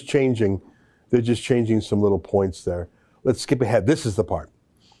 so they're just changing some little points there. Let's skip ahead. This is the part.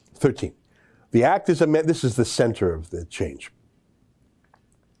 13. The Act is amended. This is the center of the change.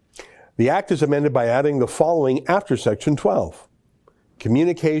 The Act is amended by adding the following after Section 12.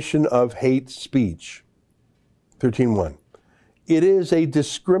 Communication of hate speech. 13.1. It is a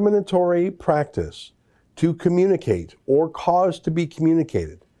discriminatory practice to communicate or cause to be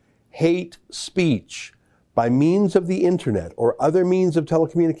communicated hate speech by means of the internet or other means of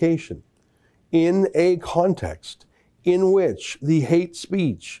telecommunication in a context in which the hate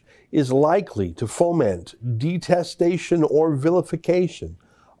speech is likely to foment detestation or vilification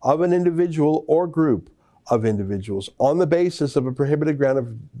of an individual or group of individuals on the basis of a prohibited ground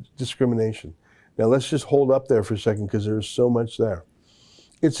of discrimination. Now let's just hold up there for a second because there's so much there.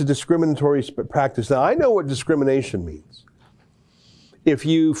 It's a discriminatory practice. Now I know what discrimination means. If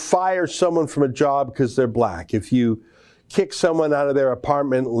you fire someone from a job because they're black, if you kick someone out of their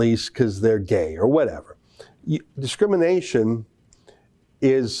apartment lease because they're gay or whatever. Discrimination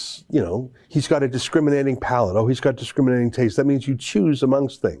is, he's got a discriminating palate. Oh, he's got discriminating taste. That means you choose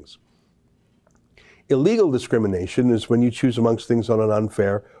amongst things. Illegal discrimination is when you choose amongst things on an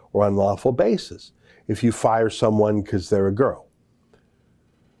unfair or unlawful basis. If you fire someone because they're a girl.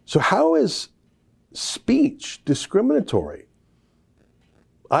 So how is speech discriminatory?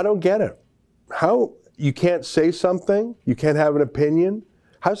 I don't get it. How you can't say something, you can't have an opinion?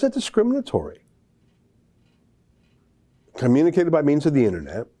 How's that discriminatory? Communicated by means of the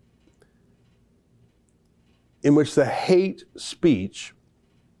internet, in which the hate speech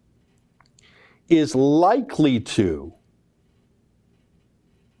is likely to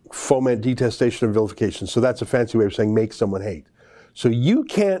foment detestation and vilification. So that's a fancy way of saying make someone hate. So you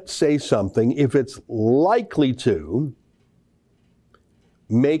can't say something if it's likely to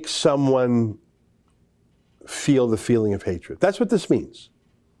make someone feel the feeling of hatred. That's what this means.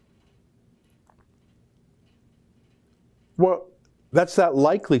 Well, that's that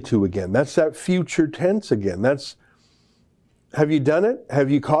likely to again. That's that future tense again. That's, have you done it? Have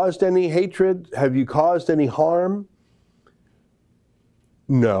you caused any hatred? Have you caused any harm?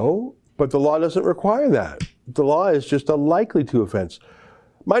 No, but the law doesn't require that. The law is just a likely to offense.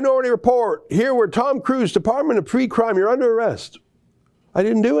 Minority Report, here we're Tom Cruise, Department of Pre-Crime, you're under arrest. I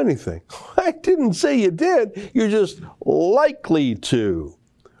didn't do anything. I didn't say you did. You're just likely to.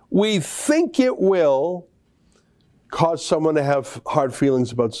 We think it will cause someone to have hard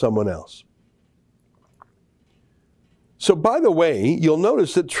feelings about someone else. So, by the way, you'll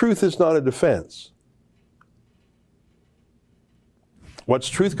notice that truth is not a defense. What's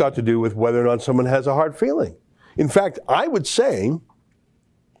truth got to do with whether or not someone has a hard feeling? In fact, I would say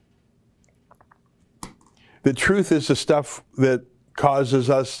that truth is the stuff that causes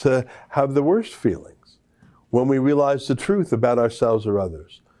us to have the worst feelings when we realize the truth about ourselves or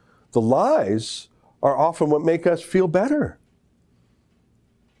others. The lies are often what make us feel better.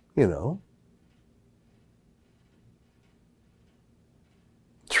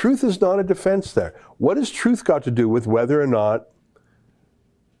 Truth is not a defense there. What has truth got to do with whether or not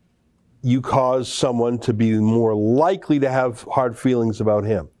you cause someone to be more likely to have hard feelings about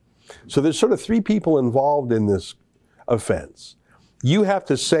him? So there's sort of three people involved in this offense. You have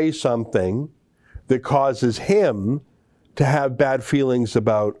to say something that causes him to have bad feelings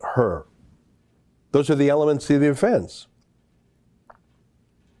about her. Those are the elements of the offense.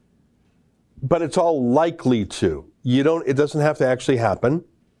 But it's all likely to. It doesn't have to actually happen.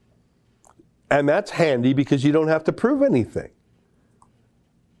 And that's handy because you don't have to prove anything.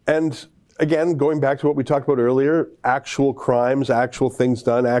 And again, going back to what we talked about earlier, actual crimes, actual things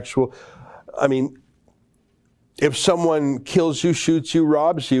done, if someone kills you, shoots you,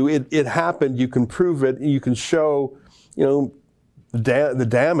 robs you, it happened, you can prove it, you can show, the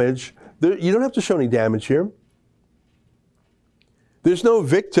damage. You don't have to show any damage here. There's no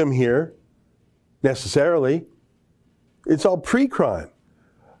victim here, necessarily. It's all pre-crime.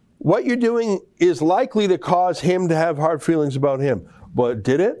 What you're doing is likely to cause him to have hard feelings about him. But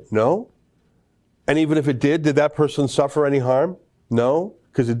did it? No. And even if it did that person suffer any harm? No,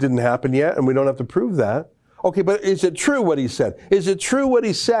 because it didn't happen yet, and we don't have to prove that. Okay, but is it true what he said? Is it true what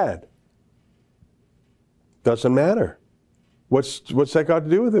he said? Doesn't matter. What's that got to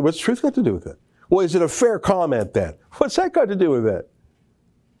do with it? What's truth got to do with it? Well, is it a fair comment then? What's that got to do with it?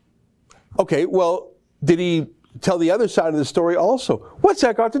 Okay, well, did he tell the other side of the story also? What's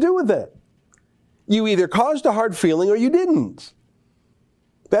that got to do with it? You either caused a hard feeling or you didn't.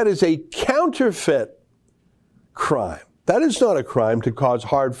 That is a counterfeit crime. That is not a crime to cause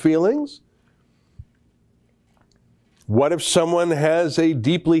hard feelings. What if someone has a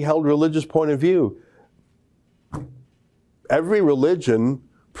deeply held religious point of view? Every religion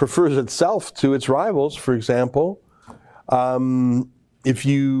prefers itself to its rivals, for example. I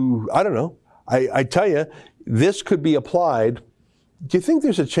tell you, this could be applied. Do you think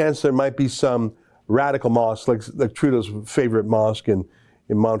there's a chance there might be some radical mosque, like Trudeau's favorite mosque in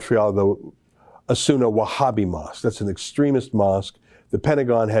Montreal, the Asuna Wahhabi Mosque? That's an extremist mosque. The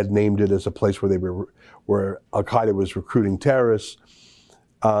Pentagon had named it as a place where Al-Qaeda was recruiting terrorists.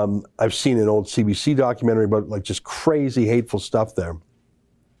 I've seen an old CBC documentary about just crazy, hateful stuff there.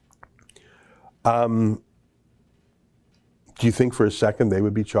 Do you think for a second they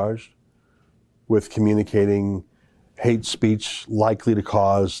would be charged with communicating hate speech likely to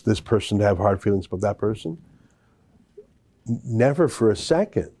cause this person to have hard feelings about that person? Never for a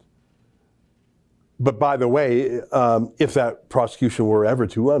second. But by the way, if that prosecution were ever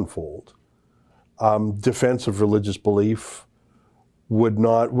to unfold, defense of religious belief would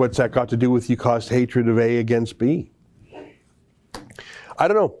not, what's that got to do with you caused hatred of A against B? I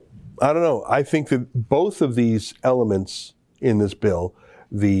don't know. I think that both of these elements in this bill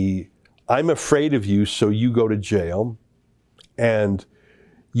I'm afraid of you, so you go to jail, and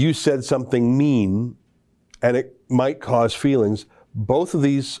you said something mean, and it might cause feelings. Both of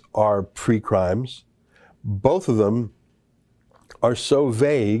these are pre-crimes. Both of them are so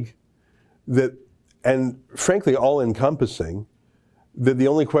vague that, and frankly all-encompassing, that the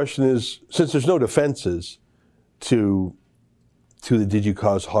only question is, since there's no defenses to the did you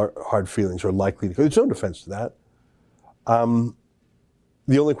cause hard feelings or likely to, there's no defense to that.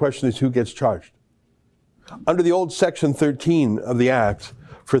 The only question is who gets charged. Under the old Section 13 of the Act,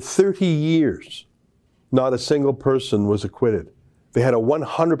 for 30 years, not a single person was acquitted. They had a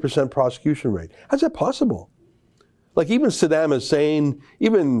 100% prosecution rate. How's that possible? Like even Saddam Hussein,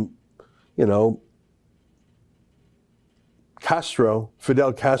 even, Fidel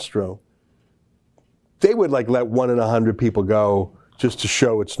Castro, they would let 1 in 100 people go just to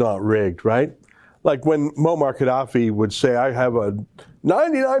show it's not rigged, right? Like when Muammar Gaddafi would say, I have a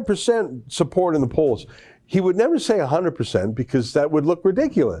 99% support in the polls. He would never say 100% because that would look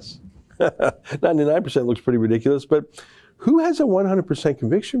ridiculous. 99% looks pretty ridiculous, but who has a 100%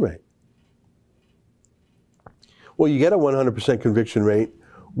 conviction rate? Well, you get a 100% conviction rate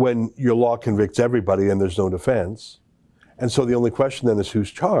when your law convicts everybody and there's no defense. And so the only question then is who's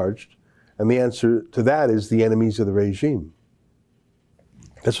charged? And the answer to that is the enemies of the regime.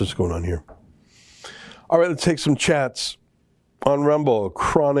 That's what's going on here. All right, let's take some chats. On Rumble,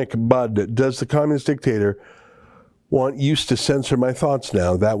 Chronic Bud, does the communist dictator want use to censor my thoughts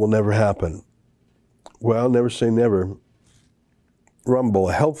now? That will never happen. Well, never say never. Rumble,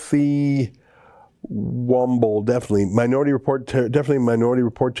 Healthy Wumble, definitely. Minority Report, definitely Minority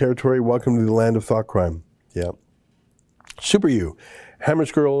Report territory. Welcome to the land of thought crime. Yeah. Super U,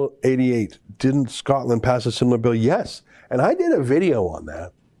 Hammers Girl 88, didn't Scotland pass a similar bill? Yes, and I did a video on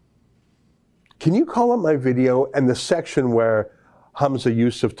that. Can you call up my video and the section where Hamza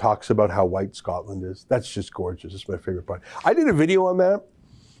Yusuf talks about how white Scotland is? That's just gorgeous. It's my favorite part. I did a video on that.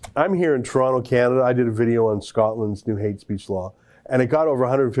 I'm here in Toronto, Canada. I did a video on Scotland's new hate speech law, and it got over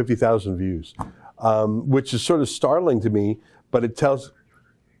 150,000 views, which is sort of startling to me, but it tells...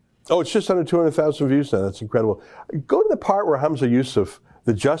 Oh, it's just under 200,000 views now. That's incredible. Go to the part where Hamza Yusuf,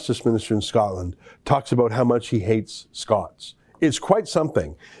 the Justice Minister in Scotland, talks about how much he hates Scots. It's quite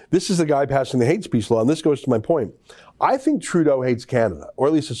something. This is the guy passing the hate speech law, and this goes to my point. I think Trudeau hates Canada, or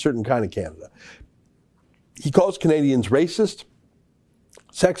at least a certain kind of Canada. He calls Canadians racist,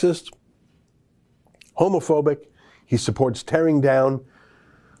 sexist, homophobic. He supports tearing down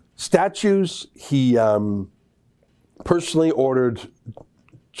statues. He personally ordered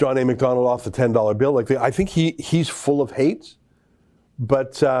John A. Macdonald off the $10 bill. I think he's full of hate,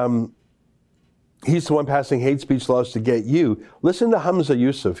 but he's the one passing hate speech laws to get you. Listen to Hamza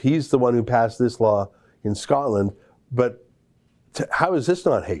Yusuf. He's the one who passed this law in Scotland, but how is this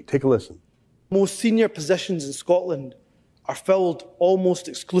not hate? Take a listen. Most senior positions in Scotland are filled almost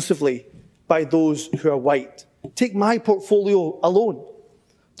exclusively by those who are white. Take my portfolio alone.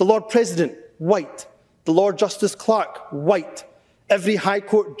 The Lord President, white. The Lord Justice Clerk, white. Every High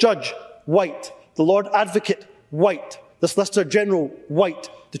Court judge, white. The Lord Advocate, white. The Solicitor General, white.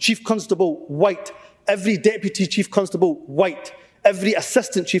 The Chief Constable, white. Every Deputy Chief Constable, white. Every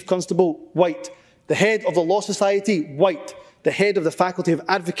Assistant Chief Constable, white. The Head of the Law Society, white. The Head of the Faculty of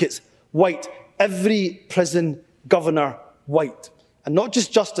Advocates, white. Every Prison Governor, white. And not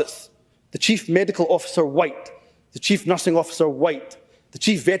just Justice. The Chief Medical Officer, white. The Chief Nursing Officer, white. The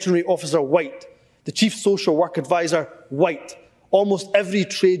Chief Veterinary Officer, white. The Chief Social Work Advisor, white. Almost every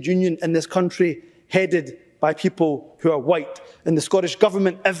trade union in this country headed by people who are white. In the Scottish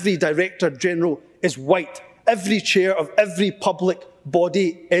Government, every Director General is white. Every chair of every public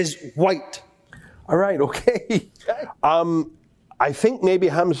body is white. All right, okay. I think maybe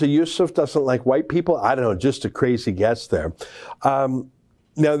Hamza Yusuf doesn't like white people. I don't know, just a crazy guess there.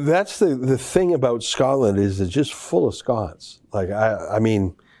 Now, that's the thing about Scotland is it's just full of Scots. I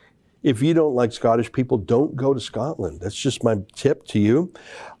mean, if you don't like Scottish people, don't go to Scotland. That's just my tip to you.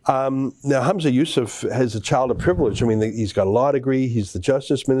 Now, Hamza Yusuf has a child of privilege. I mean, he's got a law degree. He's the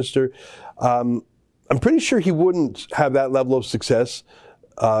Justice Minister. I'm pretty sure he wouldn't have that level of success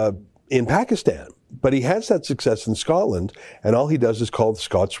in Pakistan. But he has that success in Scotland, and all he does is call the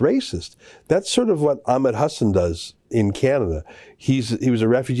Scots racist. That's sort of what Ahmed Hassan does in Canada. He was a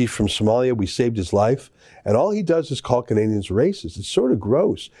refugee from Somalia. We saved his life. And all he does is call Canadians racist. It's sort of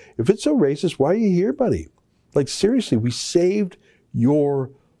gross. If it's so racist, why are you here, buddy? Like, seriously, we saved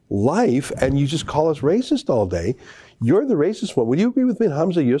your life, and you just call us racist all day. You're the racist one. Would you agree with me?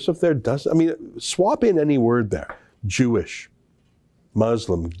 Hamza Yusuf there does. I mean, swap in any word there. Jewish,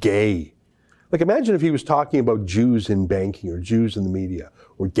 Muslim, gay. Like, imagine if he was talking about Jews in banking or Jews in the media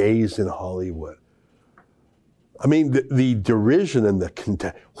or gays in Hollywood. I mean, the derision and the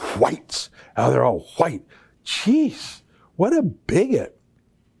contempt. Whites. Oh, they're all white. Jeez, what a bigot.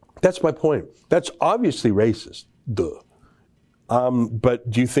 That's my point. That's obviously racist. Duh. But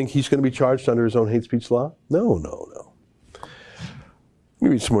do you think he's going to be charged under his own hate speech law? No. Let me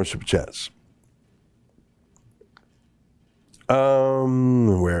read some more super chats.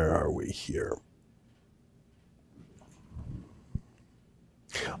 Where are we here?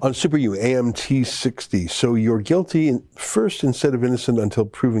 On Super U, AMT 60. So you're guilty first instead of innocent until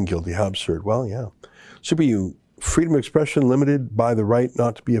proven guilty. How absurd. Well, yeah. Super U, freedom of expression limited by the right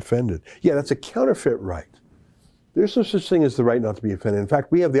not to be offended. Yeah, that's a counterfeit right. There's no such thing as the right not to be offended. In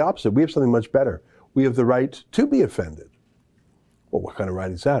fact, we have the opposite. We have something much better. We have the right to be offended. Well, what kind of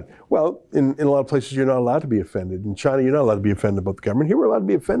right is that? Well, in a lot of places, you're not allowed to be offended. In China, you're not allowed to be offended about the government. Here, we're allowed to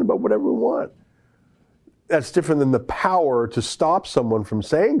be offended about whatever we want. That's different than the power to stop someone from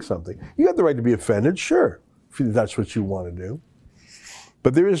saying something. You have the right to be offended, sure, if that's what you want to do.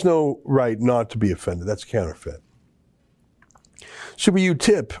 But there is no right not to be offended. That's counterfeit. Super U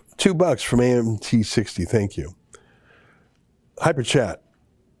tip, $2 from AMT 60. Thank you. Hyper chat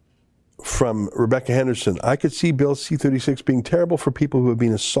from Rebecca Henderson. I could see Bill C-36 being terrible for people who have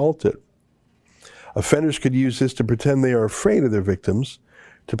been assaulted. Offenders could use this to pretend they are afraid of their victims,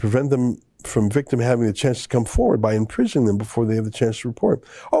 to prevent them from victim having the chance to come forward by imprisoning them before they have the chance to report.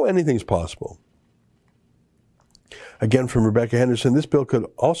 Oh, anything's possible. Again, from Rebecca Henderson, this bill could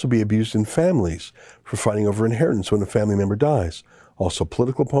also be abused in families for fighting over inheritance when a family member dies. Also,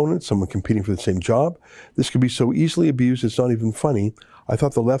 political opponents, someone competing for the same job. This could be so easily abused, it's not even funny. I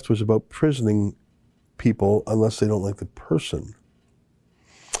thought the left was about prisoning people unless they don't like the person.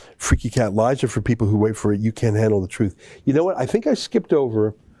 Freaky Cat lies are for people who wait for it. You can't handle the truth. You know what? I think I skipped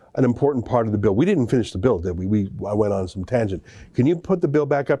over an important part of the bill. We didn't finish the bill, did we? I went on some tangent. Can you put the bill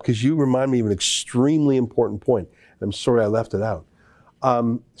back up? Because you remind me of an extremely important point. I'm sorry I left it out.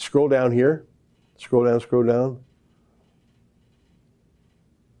 Scroll down here. Scroll down.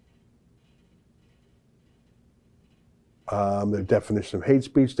 The definition of hate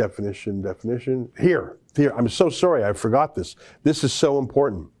speech, definition. Here. I'm so sorry, I forgot this. This is so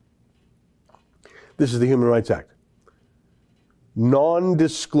important. This is the Human Rights Act.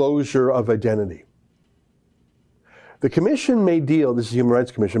 Non-disclosure of identity. The Commission may deal, this is the Human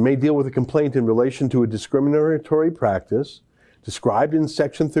Rights Commission, may deal with a complaint in relation to a discriminatory practice described in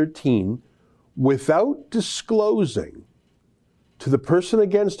Section 13 without disclosing to the person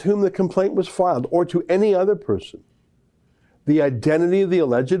against whom the complaint was filed or to any other person the identity of the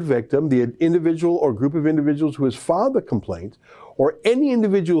alleged victim, the individual or group of individuals who has filed the complaint, or any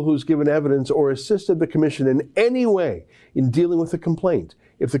individual who has given evidence or assisted the Commission in any way in dealing with the complaint,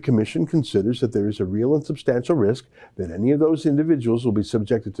 if the Commission considers that there is a real and substantial risk that any of those individuals will be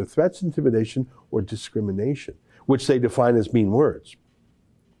subjected to threats, intimidation, or discrimination, which they define as mean words.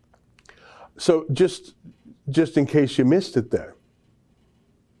 So just in case you missed it there,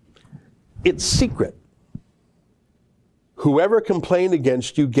 it's secret. Whoever complained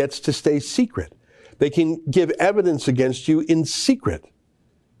against you gets to stay secret. They can give evidence against you in secret.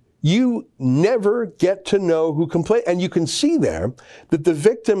 You never get to know who complained. And you can see there that the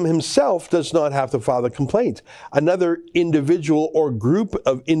victim himself does not have to file the complaint. Another individual or group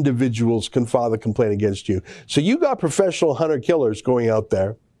of individuals can file the complaint against you. So you got professional hunter-killers going out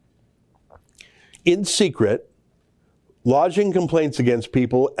there in secret, lodging complaints against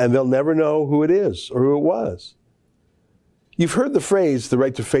people, and they'll never know who it is or who it was. You've heard the phrase, the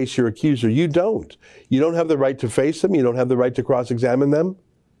right to face your accuser. You don't. You don't have the right to face them. You don't have the right to cross-examine them.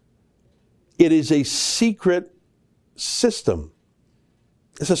 It is a secret system.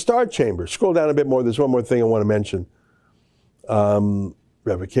 It's a star chamber. Scroll down a bit more. There's one more thing I want to mention.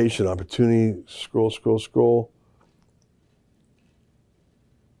 Revocation, opportunity. Scroll.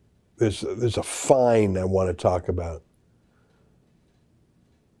 There's a fine I want to talk about.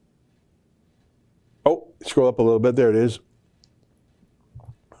 Oh, scroll up a little bit. There it is.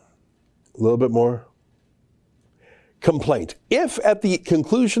 A little bit more. Complaint. If at the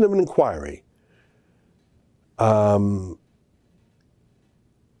conclusion of an inquiry, the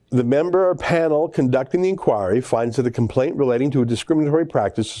member or panel conducting the inquiry finds that a complaint relating to a discriminatory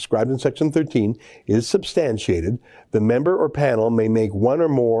practice described in Section 13 is substantiated, the member or panel may make one or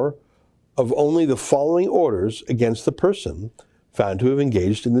more of only the following orders against the person found to have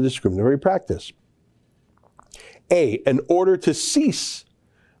engaged in the discriminatory practice. A, an order to cease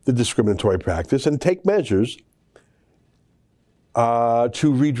the discriminatory practice and take measures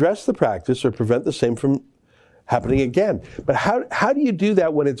to redress the practice or prevent the same from happening again. But how do you do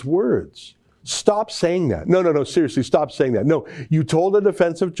that when it's words? Stop saying that. No, seriously, stop saying that. No, you told a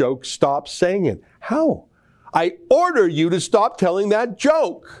defensive joke, stop saying it. How? I order you to stop telling that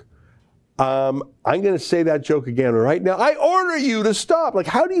joke. I'm going to say that joke again right now. I order you to stop. Like,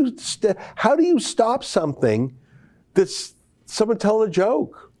 how do you stop something that's someone telling a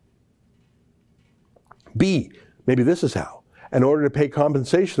joke? B, maybe this is how. In order to pay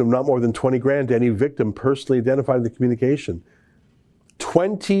compensation of not more than 20 grand to any victim personally identified in the communication.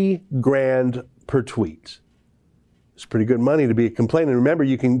 20 grand per tweet. It's pretty good money to be a complainant. Remember,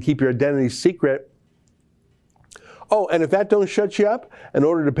 you can keep your identity secret. Oh, and if that don't shut you up, in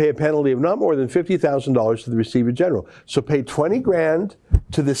order to pay a penalty of not more than $50,000 to the receiver general. So pay 20 grand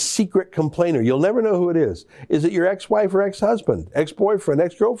to the secret complainer. You'll never know who it is. Is it your ex-wife or ex-husband, ex-boyfriend,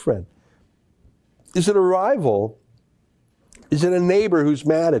 ex-girlfriend? Is it a rival? Is it a neighbor who's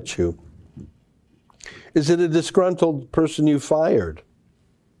mad at you? Is it a disgruntled person you fired?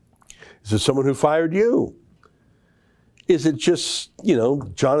 Is it someone who fired you? Is it just,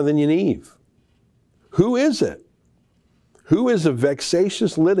 Jonathan Yaniv? Who is it? Who is a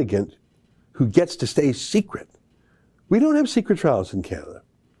vexatious litigant who gets to stay secret? We don't have secret trials in Canada.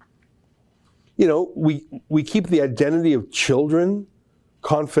 We keep the identity of children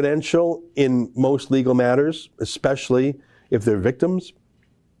confidential in most legal matters, especially if they're victims.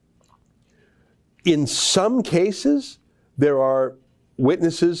 In some cases, there are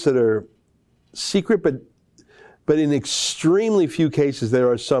witnesses that are secret, but in extremely few cases, there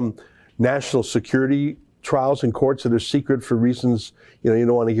are some national security trials in courts that are secret for reasons, you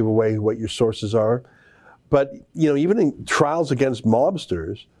don't want to give away what your sources are. But, even in trials against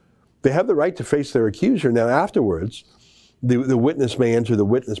mobsters, they have the right to face their accuser. Now, afterwards, the witness may enter the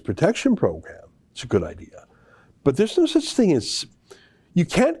witness protection program. It's a good idea. But there's no such thing as, you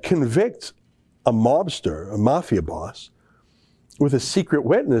can't convict a mobster, a mafia boss, with a secret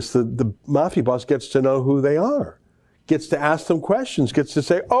witness. The mafia boss gets to know who they are, gets to ask them questions, gets to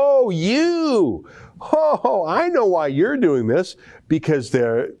say, I know why you're doing this,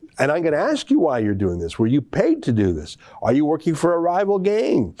 and I'm going to ask you why you're doing this. Were you paid to do this? Are you working for a rival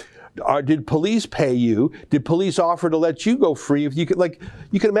gang? Did police pay you? Did police offer to let you go free? If you could,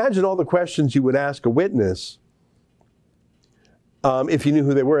 you can imagine all the questions you would ask a witness if you knew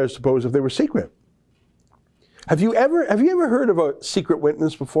who they were, as opposed if they were secret. Have you ever heard of a secret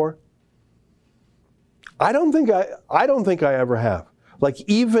witness before? I don't think I ever have. But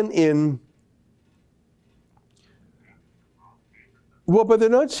they're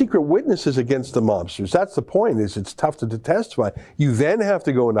not secret witnesses against the mobsters. That's the point, is it's tough to testify. You then have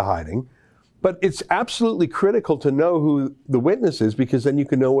to go into hiding. But it's absolutely critical to know who the witness is, because then you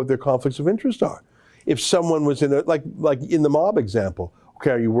can know what their conflicts of interest are. If someone was in like in the mob example,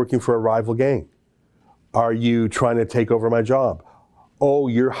 okay, are you working for a rival gang? Are you trying to take over my job? Oh,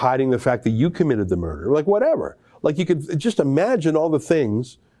 you're hiding the fact that you committed the murder. Whatever. You could just imagine all the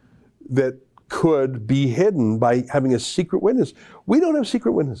things that could be hidden by having a secret witness. We don't have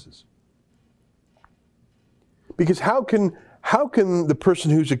secret witnesses. Because how can the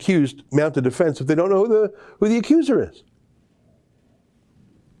person who's accused mount a defense if they don't know who the accuser is?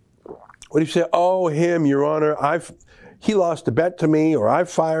 What if you say, oh, him, Your Honor, he lost a bet to me, or I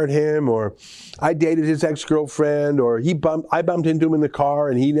fired him, or I dated his ex-girlfriend, or I bumped into him in the car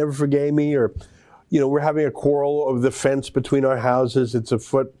and he never forgave me, or we're having a quarrel over the fence between our houses. It's a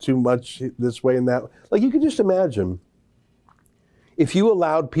foot too much this way and that. You can just imagine if you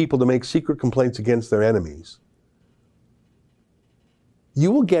allowed people to make secret complaints against their enemies,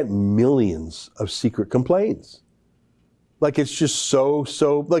 you will get millions of secret complaints. It's just so,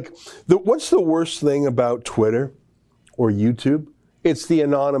 what's the worst thing about Twitter or YouTube? It's the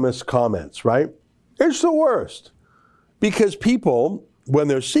anonymous comments, right? It's the worst. Because people, when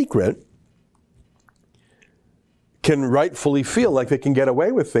they're secret, can rightfully feel like they can get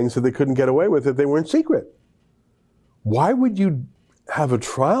away with things that they couldn't get away with if they weren't secret. Why would you have a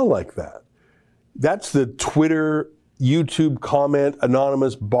trial like that? That's the Twitter, YouTube comment,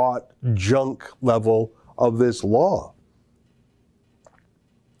 anonymous bot junk level of this law.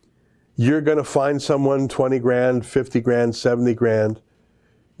 You're going to find someone 20 grand, 50 grand, 70 grand.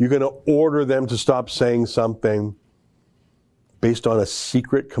 You're going to order them to stop saying something based on a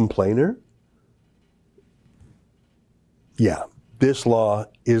secret complainer? Yeah, this law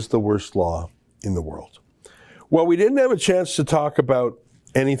is the worst law in the world. Well, we didn't have a chance to talk about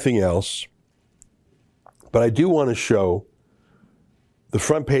anything else, but I do want to show the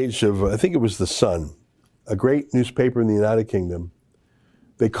front page of, I think it was The Sun, a great newspaper in the United Kingdom.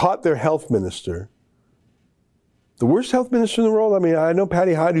 They caught their health minister, the worst health minister in the world. I mean, I know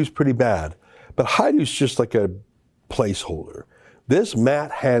Patty Hajdu's pretty bad, but Hajdu's just like a placeholder. This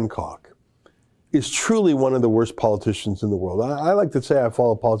Matt Hancock is truly one of the worst politicians in the world. I like to say I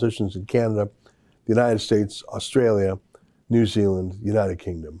follow politicians in Canada, the United States, Australia, New Zealand, United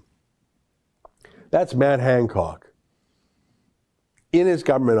Kingdom. That's Matt Hancock in his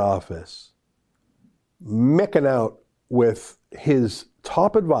government office, mecking out with his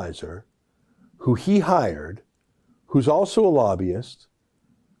top advisor, who he hired, who's also a lobbyist,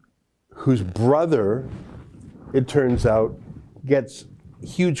 whose brother, it turns out, gets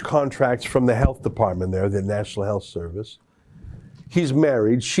huge contracts from the health department there, the National Health Service. He's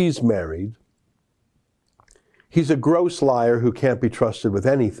married, she's married. He's a gross liar who can't be trusted with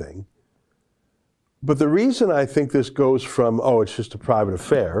anything. But the reason I think this goes from, oh, it's just a private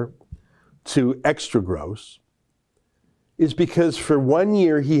affair, to extra gross, is because for 1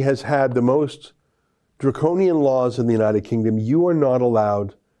 year he has had the most draconian laws in the United Kingdom. You are not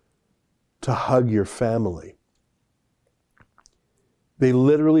allowed to hug your family. They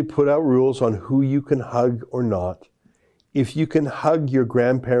literally put out rules on who you can hug or not, if you can hug your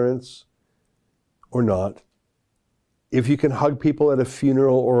grandparents or not, if you can hug people at a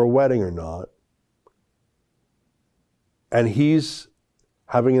funeral or a wedding or not. And he's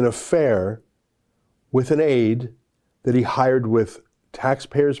having an affair with an aide that he hired with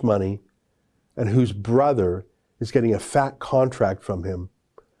taxpayers' money and whose brother is getting a fat contract from him.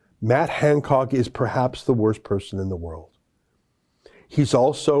 Matt Hancock is perhaps the worst person in the world. He's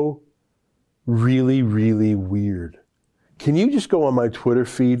also really, really weird. Can you just go on my Twitter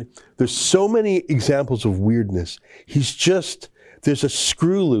feed? There's so many examples of weirdness. There's a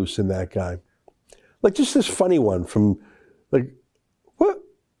screw loose in that guy. Like just this funny one from, like, what?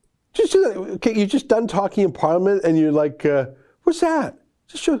 Just, okay, you're just done talking in Parliament and you're like, what's that?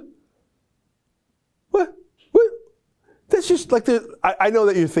 Just show, what? That's just like, I know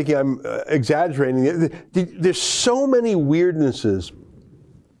that you're thinking I'm exaggerating. There's so many weirdnesses.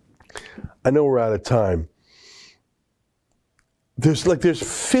 I know we're out of time. There's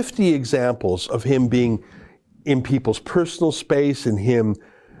 50 examples of him being in people's personal space and him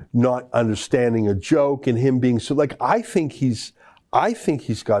not understanding a joke and him being so, like, I think he's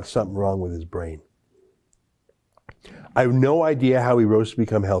got something wrong with his brain. I have no idea how he rose to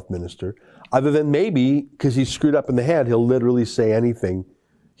become health minister, other than maybe because he's screwed up in the head, he'll literally say anything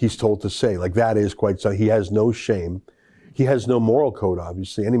he's told to say. Like, that is quite so. He has no shame. He has no moral code,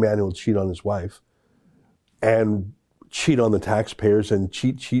 obviously. Any man who will cheat on his wife and cheat on the taxpayers and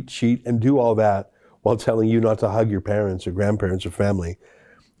cheat and do all that while telling you not to hug your parents or grandparents or family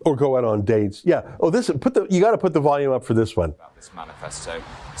or go out on dates. Yeah. Oh, you got to put the volume up for this one. About this manifesto,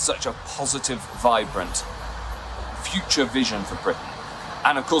 such a positive, vibrant future vision for Britain.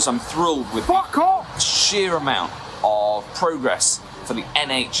 And of course, I'm thrilled with the sheer amount of progress for the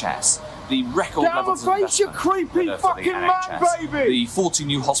NHS. The record levels of investment for the NHS. The 40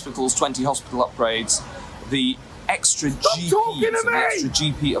 new hospitals, 20 hospital upgrades, the extra GPs and the extra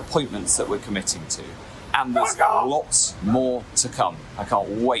GP appointments that we're committing to. And there's lots more to come. I can't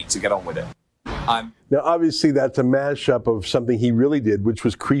wait to get on with it. Now, obviously, that's a mashup of something he really did, which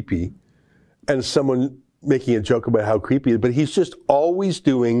was creepy, and someone making a joke about how creepy it is. But he's just always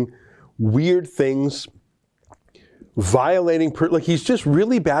doing weird things, violating, like he's just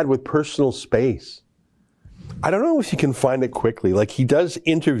really bad with personal space. I don't know if you can find it quickly. Like, he does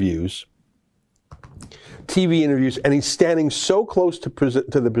interviews, TV interviews, and he's standing so close to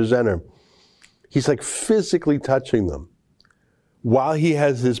the presenter. He's like physically touching them while he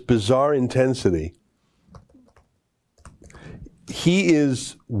has this bizarre intensity. He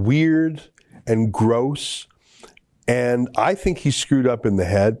is weird and gross, and I think he's screwed up in the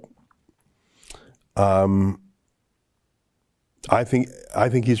head. I think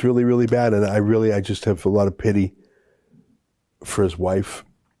he's really, really bad, and I just have a lot of pity for his wife.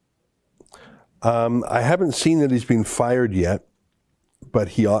 I haven't seen that he's been fired yet, but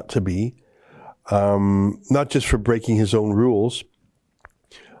he ought to be. Not just for breaking his own rules,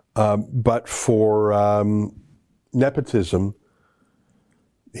 but for nepotism.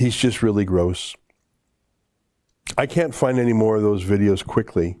 He's just really gross. I can't find any more of those videos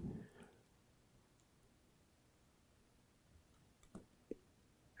quickly.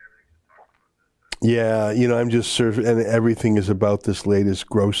 Yeah, I'm just serving, and everything is about this latest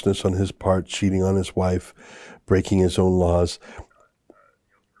grossness on his part, cheating on his wife, breaking his own laws.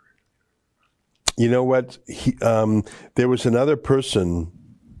 You know what? There was another person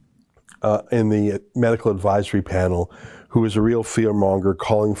in the medical advisory panel who was a real fearmonger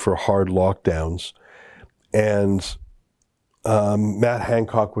calling for hard lockdowns. And Matt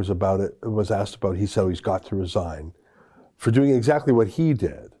Hancock was asked about it. He said he's got to resign for doing exactly what he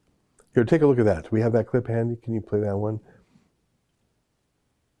did. Here, take a look at that. Do we have that clip handy? Can you play that one?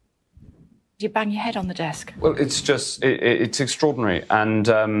 you bang your head on the desk? Well, it's just, it's extraordinary.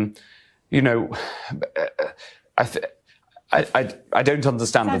 And, you know, I don't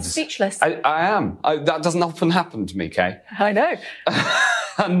understand Sounds speechless. I am. That doesn't often happen to me, Kay. I know.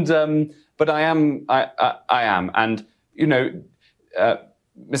 And, but I am. And, you know,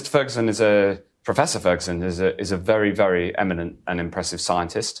 Mr. Ferguson Professor Ferguson is a very, very eminent and impressive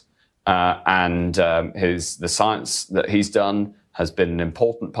scientist. And the science that he's done has been an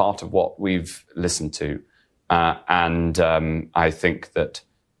important part of what we've listened to. And I think that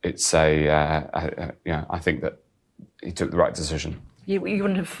it's I think that he took the right decision. You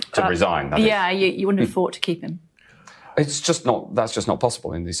wouldn't have... To resign, that is. You wouldn't have fought to keep him. That's just not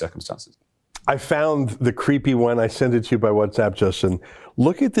possible in these circumstances. I found the creepy one. I sent it to you by WhatsApp, Justin.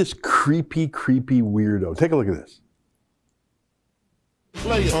 Look at this creepy weirdo. Take a look at this.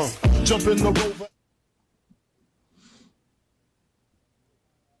 Players, jump in the Rover.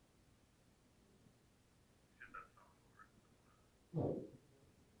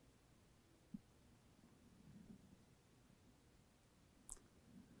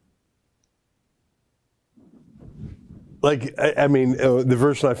 Like, I mean, the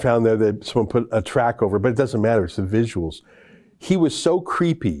version I found there that someone put a track over, but it doesn't matter. It's the visuals. He was so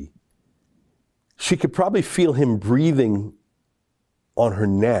creepy. She could probably feel him breathing on her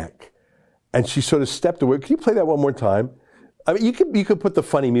neck, and she sort of stepped away. Can you play that one more time? I mean, you could put the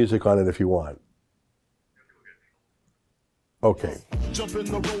funny music on it if you want. Okay. Jump in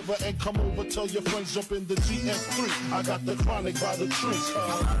the Rover and come over. Tell your friends jump in the GS3. I got the chronic by the trees.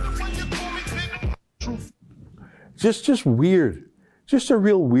 Just weird. Just a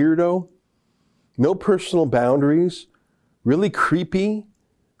real weirdo. No personal boundaries. Really creepy.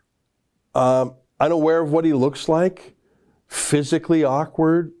 Unaware of what he looks like. Physically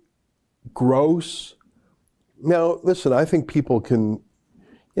awkward. Gross. Now, listen, I think people can,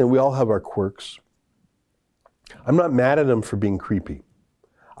 we all have our quirks. I'm not mad at him for being creepy.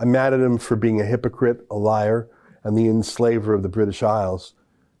 I'm mad at him for being a hypocrite, a liar, and the enslaver of the British Isles,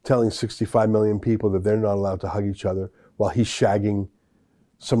 telling 65 million people that they're not allowed to hug each other while he's shagging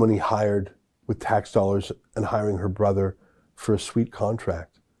someone he hired with tax dollars and hiring her brother for a sweet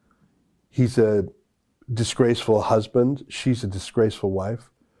contract. He's a disgraceful husband. She's a disgraceful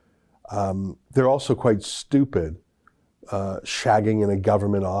wife. They're also quite stupid, shagging in a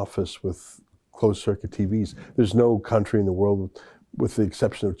government office with closed-circuit TVs. There's no country in the world, with the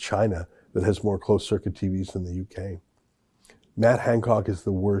exception of China, that has more closed-circuit TVs than the UK. Matt Hancock is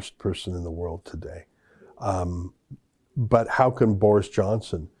the worst person in the world today. But how can Boris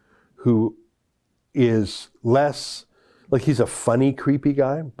Johnson, who is less, like he's a funny, creepy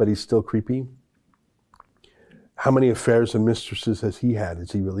guy, but he's still creepy. How many affairs and mistresses has he had?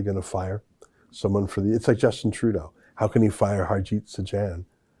 Is he really going to fire someone for it's like Justin Trudeau. How can he fire Harjit Sajjan?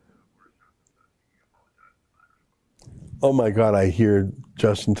 Oh my God, I hear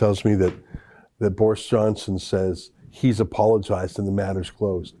Justin tells me that Boris Johnson says he's apologized and the matter's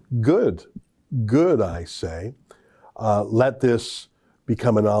closed. Good, I say. Let this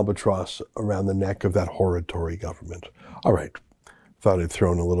become an albatross around the neck of that horrid Tory government. All right, thought I'd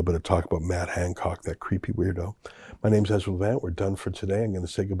throw in a little bit of talk about Matt Hancock, that creepy weirdo. My name's Ezra Levant. We're done for today. I'm going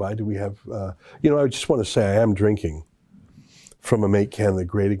to say goodbye. Do we have, I just want to say I am drinking from a Make Canada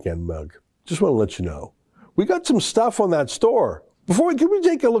Great Again mug. Just want to let you know. We got some stuff on that store. Can we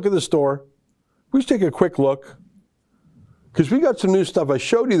take a look at the store? We should take a quick look. Because we got some new stuff. I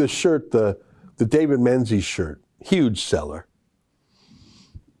showed you the shirt, the David Menzies shirt. Huge seller.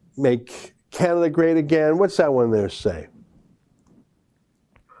 Make Canada Great Again. What's that one there say?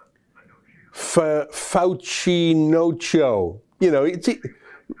 Fauci Nocho.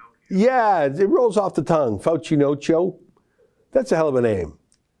 It rolls off the tongue. Fauci Nocho. That's a hell of a name.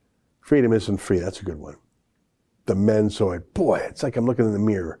 Freedom isn't free. That's a good one. The Menzoid. Boy, it's like I'm looking in the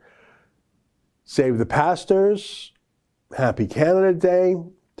mirror. Save the Pastors. Happy Canada Day.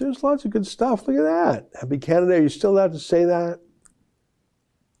 There's lots of good stuff. Look at that. Happy Canada Day. Are you still allowed to say that?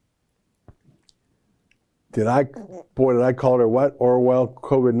 Did I call it, or what? Orwell,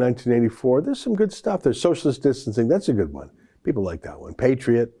 COVID 1984. There's some good stuff. There's socialist distancing. That's a good one. People like that one.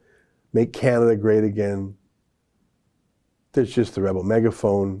 Patriot. Make Canada Great Again. There's just the Rebel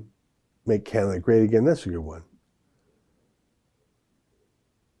Megaphone. Make Canada Great Again. That's a good one.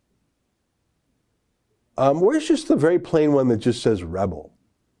 Where's just the very plain one that just says Rebel?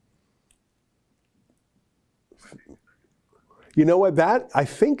 You know what? I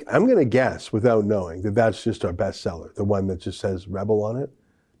think, I'm going to guess without knowing that that's just our bestseller, the one that just says Rebel on it.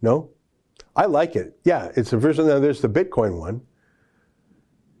 No? I like it. Yeah, it's a version. Now there's the Bitcoin one.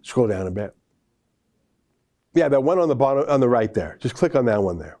 Scroll down a bit. Yeah, that one on the bottom, on the right there. Just click on that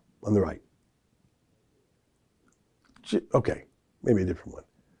one there, on the right. Okay, maybe a different one.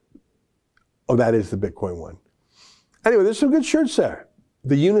 Oh, that is the Bitcoin one. Anyway, there's some good shirts there.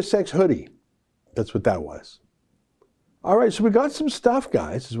 The unisex hoodie. That's what that was. All right, so we got some stuff,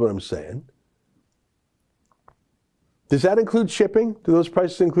 guys, is what I'm saying. Does that include shipping? Do those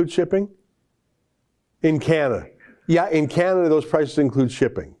prices include shipping? In Canada. Yeah, in Canada, those prices include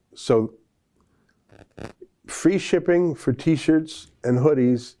shipping. So free shipping for T-shirts and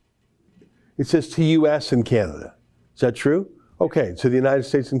hoodies. It says to U.S. and Canada. Is that true? Okay, to the United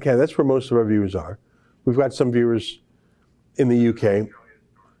States and Canada. That's where most of our viewers are. We've got some viewers in the UK.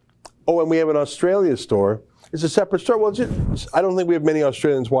 Oh, and we have an Australia store. It's a separate store. Well, I don't think we have many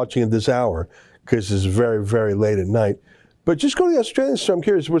Australians watching at this hour because it's very, very late at night. But just go to the Australian store. I'm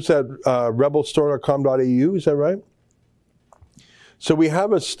curious, what's that? Rebelstore.com.au, is that right? So we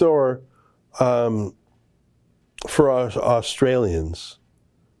have a store for us Australians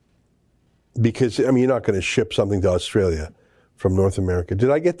because, I mean, you're not going to ship something to Australia from North America.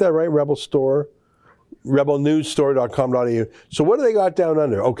 Did I get that right? Rebel Store? Rebelnewsstore.com.au. So what do they got down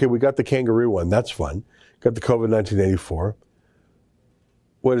under? Okay, we got the kangaroo one. That's fun. Got the COVID 1984.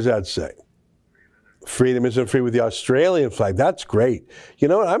 What does that say? Freedom isn't free with the Australian flag. That's great. You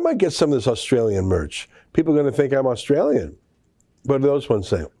know what? I might get some of this Australian merch. People are going to think I'm Australian. What do those ones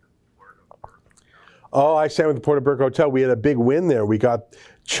say? Oh, I sang with the Port of Burke Hotel. We had a big win there. We got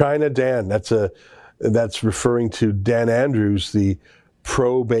China Dan. That's referring to Dan Andrews, the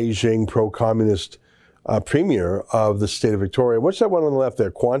pro-Beijing, pro-communist premier of the state of Victoria. What's that one on the left there?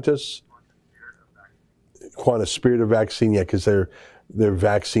 Qantas Spirit of Vaccine. Yeah, because they're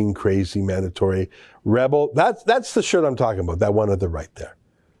vaccine crazy, mandatory. Rebel. That's the shirt I'm talking about. That one at the right there.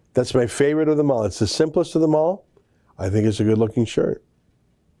 That's my favorite of them all. It's the simplest of them all. I think it's a good-looking shirt.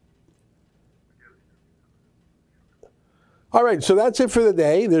 All right, so that's it for the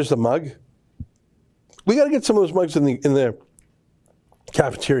day. There's the mug. We got to get some of those mugs in the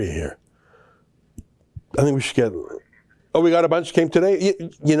cafeteria here. I think we should get. Oh, we got a bunch came today.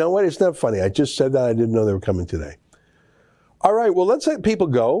 You know what? It's not funny. I just said that. I didn't know they were coming today. All right. Well, let's let people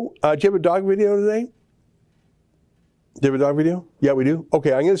go. Do you have a dog video today? Do you have a dog video? Yeah, we do.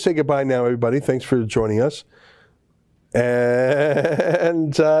 Okay, I'm going to say goodbye now, everybody. Thanks for joining us.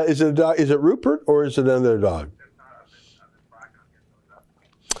 And is it a dog? Is it Rupert or is it another dog?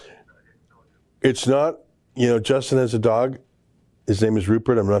 It's not. You know, Justin has a dog. His name is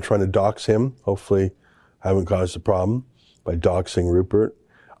Rupert. I'm not trying to dox him. Hopefully, I haven't caused a problem by doxing Rupert.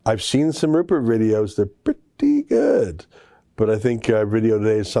 I've seen some Rupert videos. They're pretty good. But I think video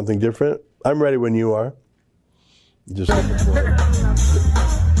today is something different. I'm ready when you are. Just looking forward.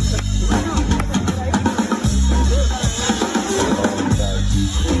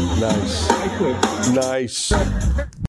 Nice. Nice.